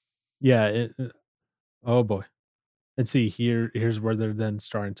 man. Yeah. Oh, boy. And see, here's where they're then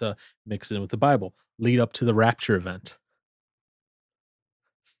starting to mix it in with the Bible. Lead up to the rapture event.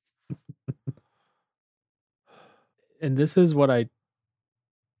 And this is what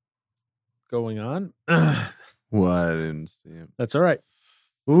going on. Well, I didn't see him. That's all right.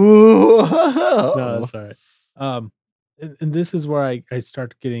 Ooh. No, that's all right. And this is where I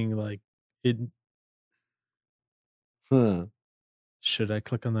start getting like it. Huh. Should I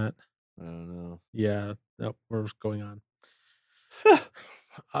click on that? I don't know. Yeah. Nope. We're going on.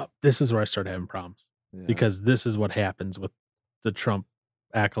 This is where I start having problems Yeah. because this is what happens with the Trump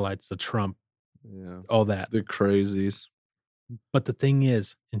acolytes, the Trump, Yeah. all that. The crazies. But the thing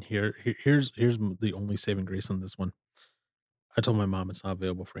is, and here's the only saving grace on this one. I told my mom it's not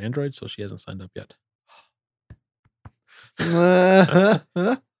available for Android, so she hasn't signed up yet.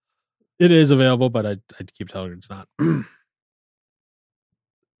 It is available, but I keep telling her it's not.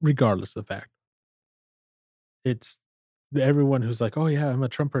 Regardless of the fact, it's everyone who's like, "Oh yeah, I'm a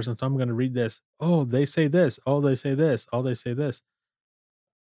Trump person, so I'm going to read this." Oh, they say this. Oh, they say this. Oh, they say this.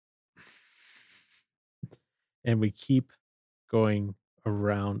 And we keep going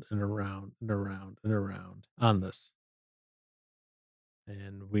around and around and around and around on this.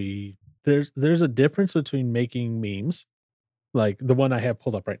 And there's a difference between making memes, like the one I have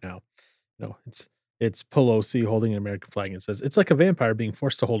pulled up right now. It's Pelosi holding an American flag and it says it's like a vampire being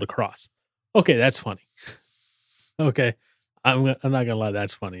forced to hold a cross. Okay, that's funny. Okay, I'm not gonna lie,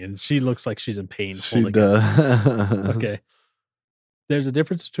 that's funny. And she looks like she's in pain. She holding does. it. Okay, there's a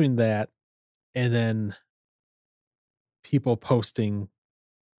difference between that and then people posting,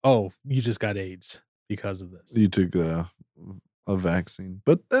 "Oh, you just got AIDS because of this." You took a vaccine.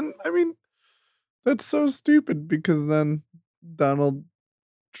 But then, I mean, that's so stupid because then Donald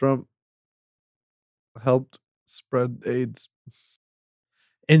Trump helped spread AIDS.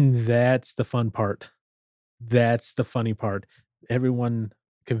 And that's the fun part. That's the funny part. Everyone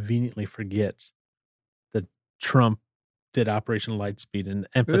conveniently forgets that Trump did Operation Lightspeed and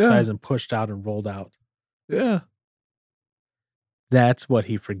emphasized and pushed out and rolled out. Yeah. That's what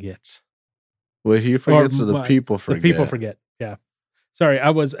he forgets. Well, he forgets or the people forget. The people forget. Yeah. Sorry,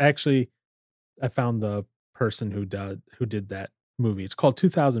 I found the person who did that movie. It's called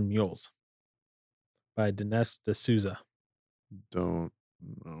 2000 Mules by Dinesh D'Souza. Don't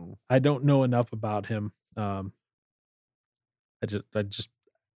know. I don't know enough about him. I just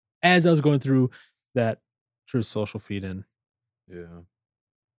as I was going through that Truth Social feed in. Yeah.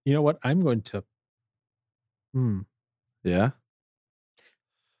 You know what? I'm going to Yeah.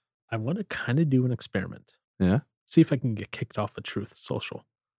 I want to kind of do an experiment. Yeah. See if I can get kicked off of Truth Social.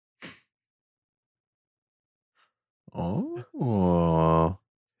 Oh.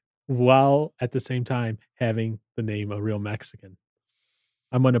 While at the same time having the name A Real Mexican.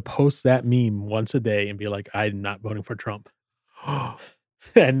 I'm going to post that meme once a day and be like, I'm not voting for Trump.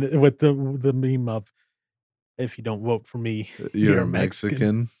 And with the meme of, if you don't vote for me, You're a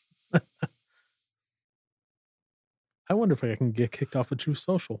Mexican. I wonder if I can get kicked off of Truth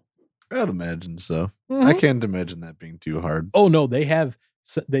Social. I'd imagine so. Mm-hmm. I can't imagine that being too hard. Oh no, they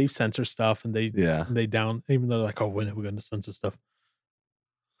censor stuff and they down, even though they're like, oh, when are we going to censor stuff?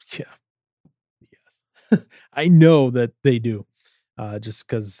 Yeah. Yes. I know that they do. Just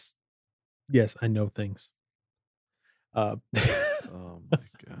because, yes, I know things. Oh my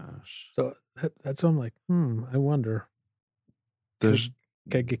gosh. So that's what I'm like, I wonder. There's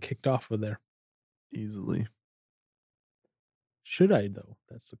Can I get kicked off of there? Easily. Should I though?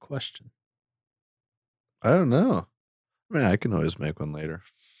 That's the question. I don't know. I mean, I can always make one later.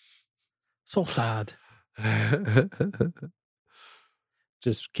 So sad.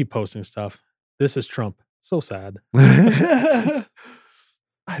 Just keep posting stuff. This is Trump. So sad. It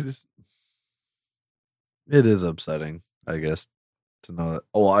is upsetting, I guess, to know that.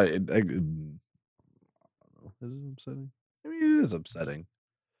 Oh, I don't know. Is it upsetting? I mean, it is upsetting.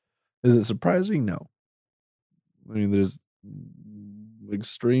 Is it surprising? No. I mean, there's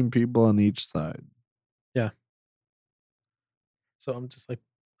extreme people on each side. Yeah. So I'm just like,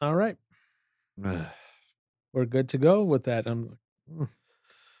 all right, we're good to go with that. I'm like,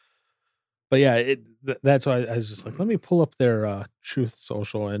 But yeah, that's why I was just like, let me pull up their Truth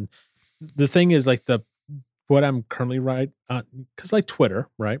Social. And the thing is, like, what I'm currently because like Twitter,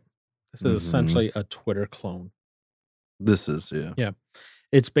 right? This is essentially a Twitter clone. This is, yeah. Yeah.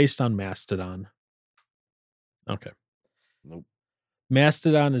 It's based on Mastodon. Okay. Nope.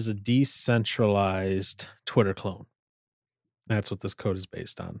 Mastodon is a decentralized Twitter clone. That's what this code is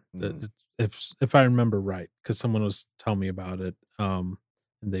based on. If I remember right, because someone was telling me about it, and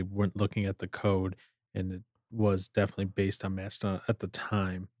they weren't looking at the code, and it was definitely based on Mastodon at the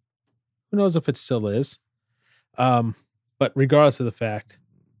time. Who knows if it still is? But regardless of the fact,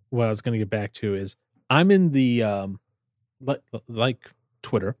 what I was going to get back to is I'm in the like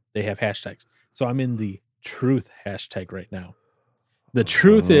Twitter, they have hashtags. So I'm in the truth hashtag right now. The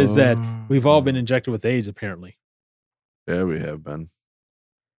truth is that we've all been injected with AIDS, apparently. Yeah, we have been.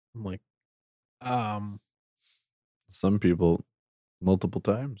 I'm like, some people multiple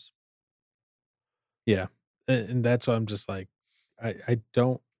times. Yeah. And that's why I'm just like, I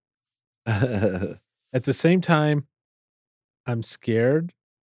don't. At the same time, I'm scared.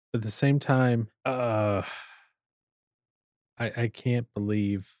 At the same time, I can't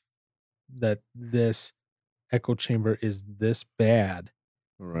believe that this echo chamber is this bad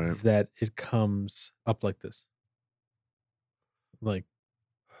Right. that it comes up like this. Like,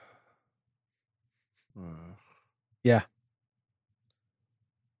 yeah,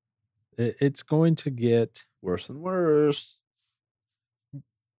 it's going to get Worse and worse.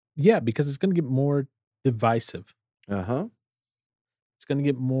 because it's going to get more divisive. Uh-huh. It's going to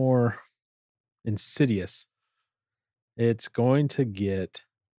get more insidious. It's going to get.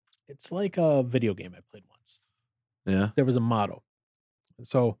 It's like a video game I played once. Yeah. There was a motto.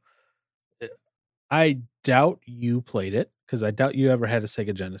 So I doubt you played it because I doubt you ever had a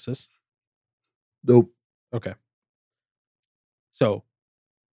Sega Genesis. Nope. Okay. So,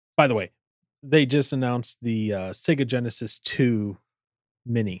 by the way, they just announced the Sega Genesis 2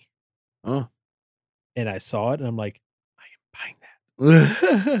 Mini, Oh. and I saw it, and I'm like, I am buying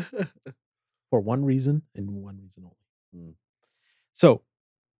that for one reason and one reason only. Hmm. So,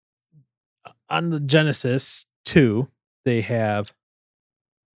 on the Genesis 2, they have,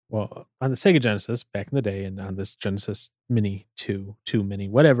 well, on the Sega Genesis back in the day, and on this Genesis Mini 2 Mini,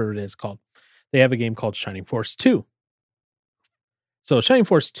 whatever it is called, they have a game called Shining Force 2. So Shining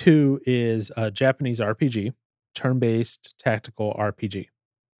Force 2 is a Japanese RPG, turn-based tactical RPG.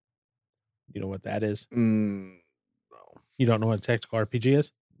 You know what that is? No. You don't know what a tactical RPG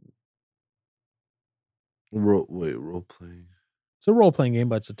is? Role playing. It's a role-playing game,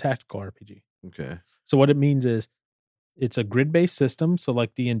 but it's a tactical RPG. Okay. So what it means is it's a grid-based system. So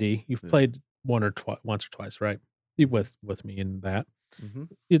like D&D, you've played once or twice, right? You with me in that. Mm-hmm.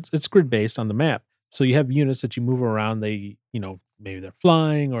 It's grid-based on the map. So you have units that you move around. They, maybe they're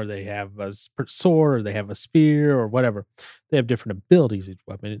flying, or they have a sword, or they have a spear, or whatever. They have different abilities, each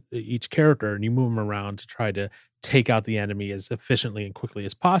weapon, each character, and you move them around to try to take out the enemy as efficiently and quickly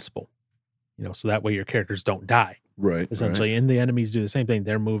as possible. So that way your characters don't die. Right. Essentially. And the enemies do the same thing.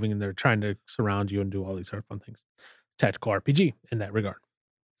 They're moving and they're trying to surround you and do all these other fun things. Tactical RPG in that regard.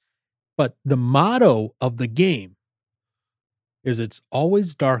 But the motto of the game is it's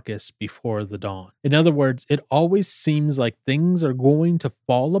always darkest before the dawn. In other words, it always seems like things are going to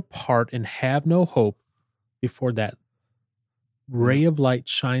fall apart and have no hope before that ray of light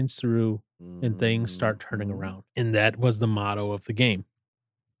shines through and things start turning around. And that was the motto of the game.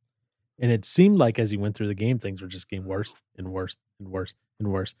 And it seemed like as you went through the game, things were just getting worse and worse and worse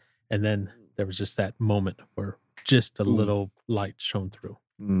and worse. And then there was just that moment where just a little light shone through.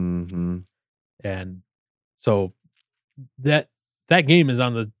 Mm-hmm. And so that game is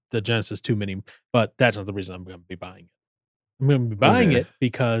on the Genesis 2 Mini, but that's not the reason I'm going to be buying it. I'm going to be buying it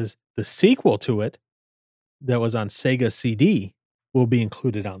because the sequel to it that was on Sega CD will be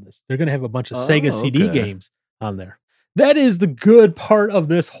included on this. They're going to have a bunch of Sega CD games on there. That is the good part of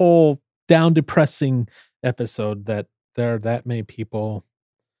this whole down depressing episode, that there are that many people,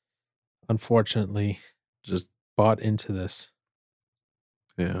 unfortunately, just bought into this.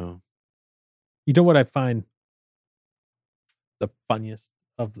 Yeah. You know what I find the funniest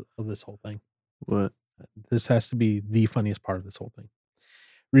of this whole thing? What? This has to be the funniest part of this whole thing.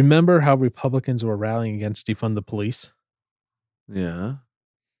 Remember how Republicans were rallying against defund the police? Yeah.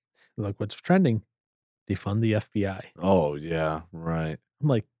 Look what's trending. Defund the FBI. Oh, yeah. Right. I'm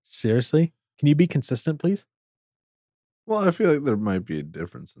like, seriously? Can you be consistent, please? Well, I feel like there might be a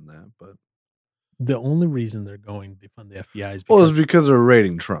difference in that, but the only reason they're going to defund the FBI is because they're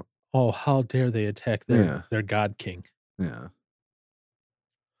raiding Trump. Oh, how dare they attack their God King? Yeah.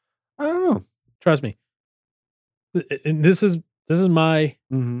 I don't know. Trust me. And this is my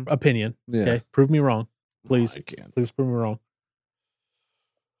opinion. Yeah. Okay. Prove me wrong. Please. No, I can't. Please prove me wrong.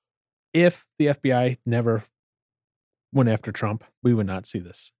 If the FBI never went after Trump, we would not see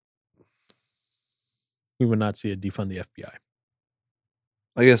this. We would not see a defund the FBI.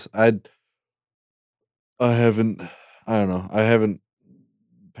 I guess I haven't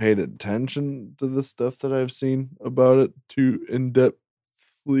paid attention to the stuff that I've seen about it too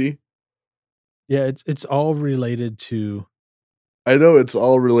in-depthly. Yeah, it's all related to. I know it's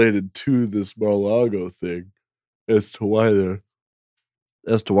all related to this Mar-a-Lago thing, as to why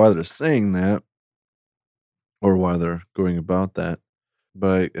they're saying that, or why they're going about that.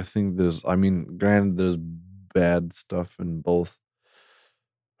 But I think granted, there's bad stuff in both.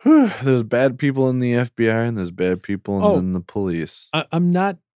 There's bad people in the FBI and there's bad people in the police. I'm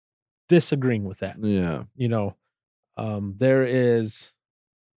not disagreeing with that. Yeah. There is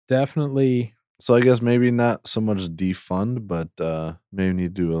definitely. So I guess maybe not so much defund, but maybe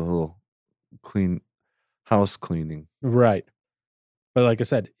need to do a little house cleaning. Right. But like I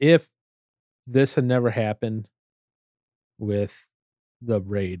said, if this had never happened with the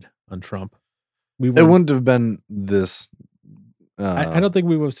raid on Trump, we It wouldn't. wouldn't have been this. I don't think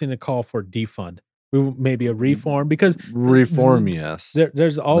we would have seen a call for defund. Maybe a reform, because Reform, yes.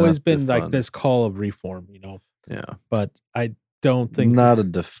 there's always Not been like defund. this call of reform, Yeah. But I don't think Not a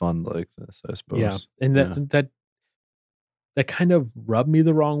defund like this, I suppose. Yeah, and that kind of rubbed me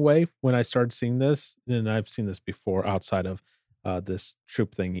the wrong way when I started seeing this, and I've seen this before outside of this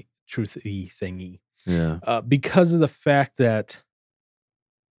truthy thingy, Yeah. because of the fact that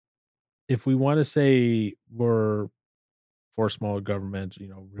if we want to say we're for smaller government,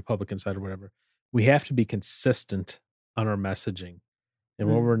 Republican side or whatever, we have to be consistent on our messaging. And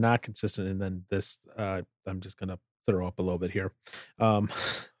when we're not consistent, and then this, I'm just gonna throw up a little bit here. Oh,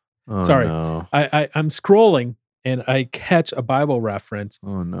 Sorry. No. I'm scrolling and I catch a Bible reference,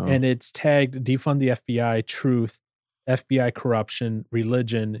 Oh no. and it's tagged defund the FBI, truth, FBI corruption,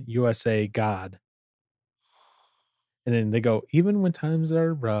 religion, USA, God. And then they go, even when times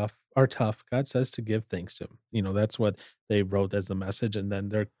are tough, God says to give thanks to him. That's what they wrote as the message. And then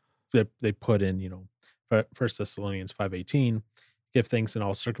they put in, 1 Thessalonians 5:18, give thanks in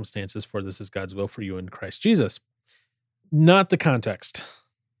all circumstances, for this is God's will for you in Christ Jesus. Not the context.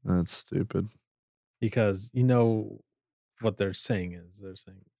 That's stupid. Because what they're saying is they're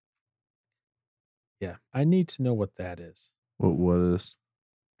saying, yeah, I need to know what that is. What is?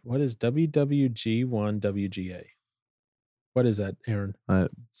 What is WWG1 WGA? What is that, Aaron? I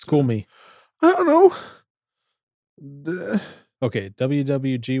School me. don't know. Okay,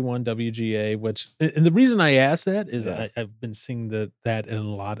 WWG1 WGA, which, and the reason I asked that is Yeah. I've been seeing that in a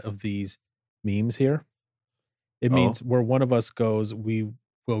lot of these memes here. It means where one of us goes, we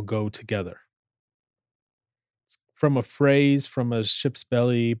will go together. It's from a phrase from a ship's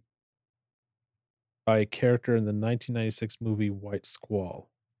belly by a character in the 1996 movie White Squall.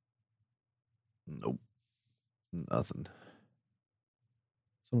 Nope. Nothing.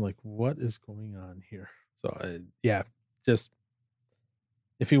 So I'm like, what is going on here? So yeah, just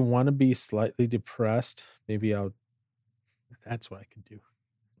if you want to be slightly depressed, maybe that's what I could do.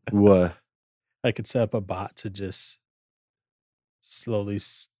 What? I could set up a bot to just slowly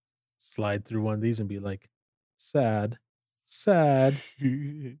slide through one of these and be like, sad, sad,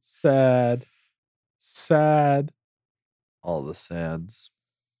 sad, sad, All the sads.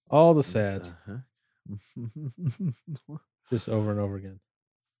 all the What sads, the heck? just over and over again.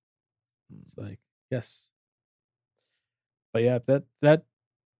 It's like, yes. But yeah, that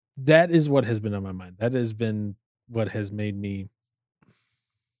is what has been on my mind. That has been what has made me,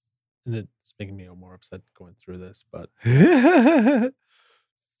 and it's making me more upset going through this, but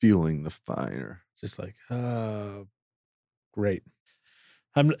Feeling the fire. just like, great.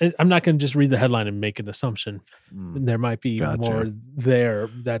 I'm not going to just read the headline and make an assumption. There might be Gotcha. more there.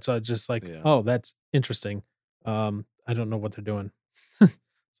 That's just like, Yeah. oh, that's interesting. I don't know what they're doing.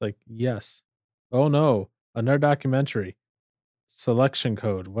 It's like, yes. Oh no, another documentary. Selection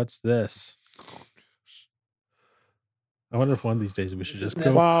code. What's this? I wonder if one of these days we should just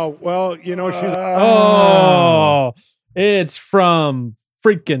go. Wow. Well, she's Oh, it's from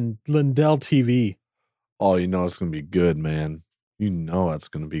freaking Lindell TV. Oh, you know it's gonna be good, man. You know it's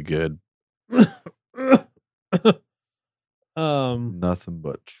gonna be good. Nothing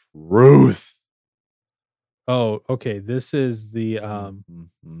but truth. Oh, okay. This is the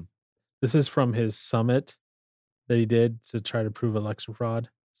Mhm. this is from his summit that he did to try to prove election fraud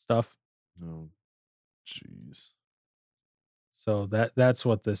stuff. Oh, jeez. So that's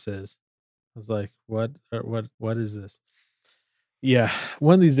what this is. I was like, what is this? Yeah,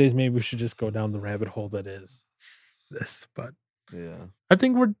 one of these days maybe we should just go down the rabbit hole that is this. But Yeah. I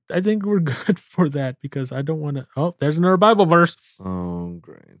think we're good for that, because I don't want to. Oh, there's another Bible verse. Oh,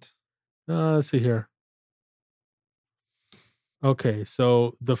 great. Let's see here. Okay,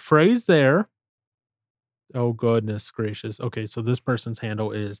 so the phrase there. Oh, goodness gracious. Okay, so this person's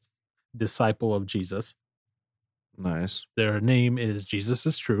handle is Disciple of Jesus. Nice. Their name is Jesus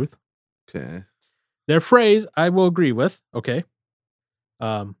is Truth. Okay. Their phrase, I will agree with. Okay.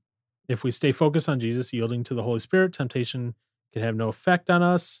 If we stay focused on Jesus, yielding to the Holy Spirit, temptation can have no effect on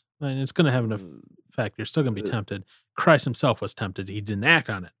us. And it's going to have an effect. You're still going to be tempted. Christ himself was tempted. He didn't act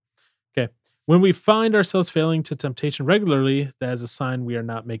on it. Okay. When we find ourselves failing to temptation regularly, that is a sign we are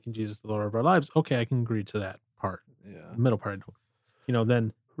not making Jesus the Lord of our lives. Okay, I can agree to that part. Yeah. The middle part,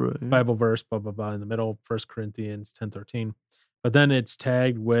 then Right. Bible verse, blah, blah, blah, in the middle, 1 Corinthians 10:13. But then it's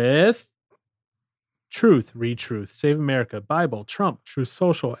tagged with truth, read truth, Save America, Bible, Trump, Truth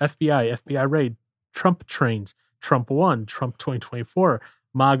Social, FBI raid, Trump trains, Trump won, Trump 2024,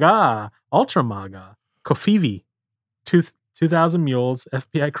 MAGA, Ultra MAGA, Kofivi, 2,000 Mules,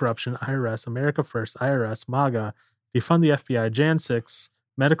 FBI Corruption, IRS, America First, IRS, MAGA, Defund the FBI, Jan 6,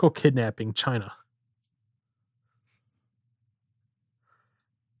 Medical Kidnapping, China.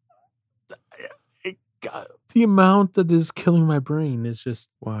 God, the amount that is killing my brain is just...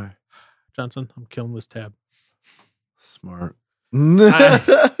 Why? Johnson, I'm killing this tab. Smart. I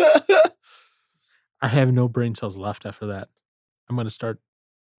have no brain cells left after that. I'm going to start...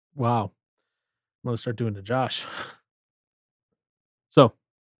 Wow. I'm going to start doing to Josh. So,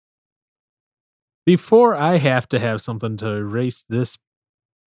 before I have to have something to erase this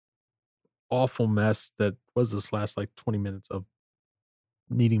awful mess that was this last like 20 minutes of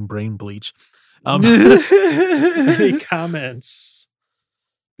needing brain bleach, any comments?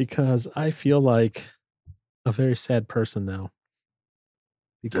 Because I feel like a very sad person now.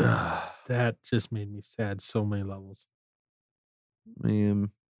 Because that just made me sad so many levels.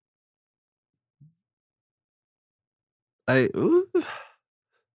 Man.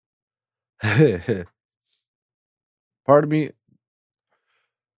 Part of me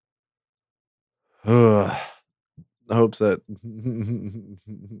hopes that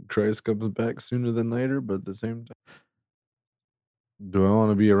Christ comes back sooner than later, but at the same time, do I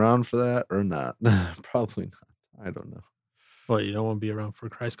want to be around for that or not? Probably not. I don't know. Well, you don't want to be around for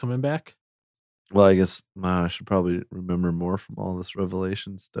Christ coming back? Well, I guess I should probably remember more from all this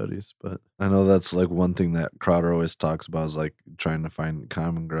Revelation studies, but I know that's like one thing that Crowder always talks about is like trying to find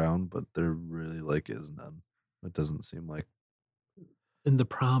common ground, but there really like is none. It doesn't seem like. And the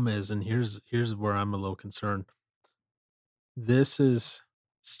problem is, and here's where I'm a little concerned. This is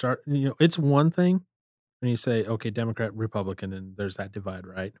it's one thing when you say, okay, Democrat, Republican, and there's that divide,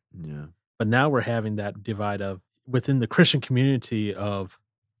 right? Yeah. But now we're having that divide of within the Christian community of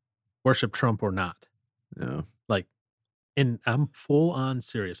worship Trump or not. Yeah. Like, and I'm full on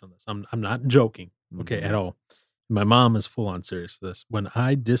serious on this. I'm not joking, okay, at all. My mom is full on serious to this. When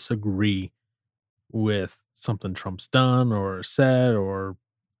I disagree with something Trump's done or said or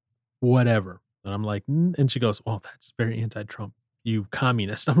whatever, and I'm like, and she goes, "Oh, that's very anti-Trump, you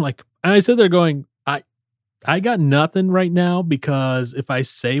communist." I'm like, and I sit there going, I got nothing right now because if I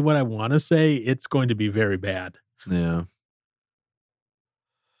say what I want to say, it's going to be very bad. Yeah.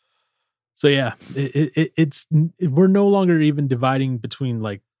 So yeah, we're no longer even dividing between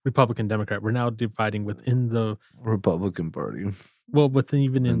like Republican, Democrat. We're now dividing within the Republican Party. Well, within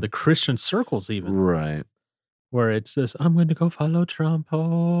even in the Christian circles, even right, where it's this, I'm going to go follow Trump.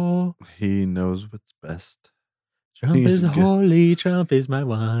 Oh, he knows what's best. Trump is holy. Trump is my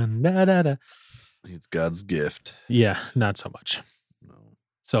one. Da, da, da. He's God's gift. Yeah, not so much. No.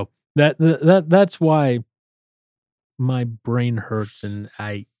 So that's why my brain hurts, and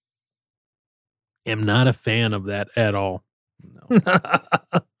I am not a fan of that at all. No.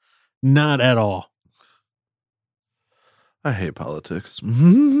 Not at all. I hate politics.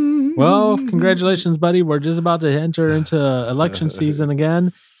 Well, congratulations, buddy. We're just about to enter into election season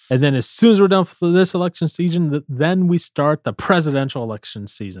again. And then as soon as we're done for this election season, then we start the presidential election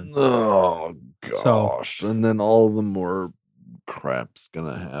season. Oh, gosh. And then all the more crap's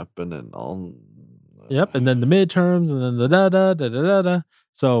going to happen and all. Yep. And then the midterms and then the da-da.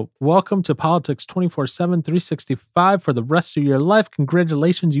 So welcome to Politics 24/7, 365 for the rest of your life.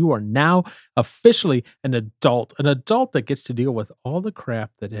 Congratulations. You are now officially an adult that gets to deal with all the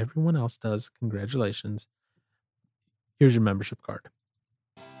crap that everyone else does. Congratulations. Here's your membership card.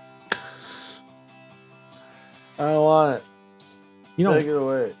 I don't want it. Take it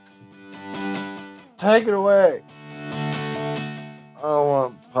away. Take it away. I don't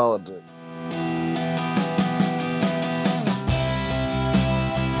want politics.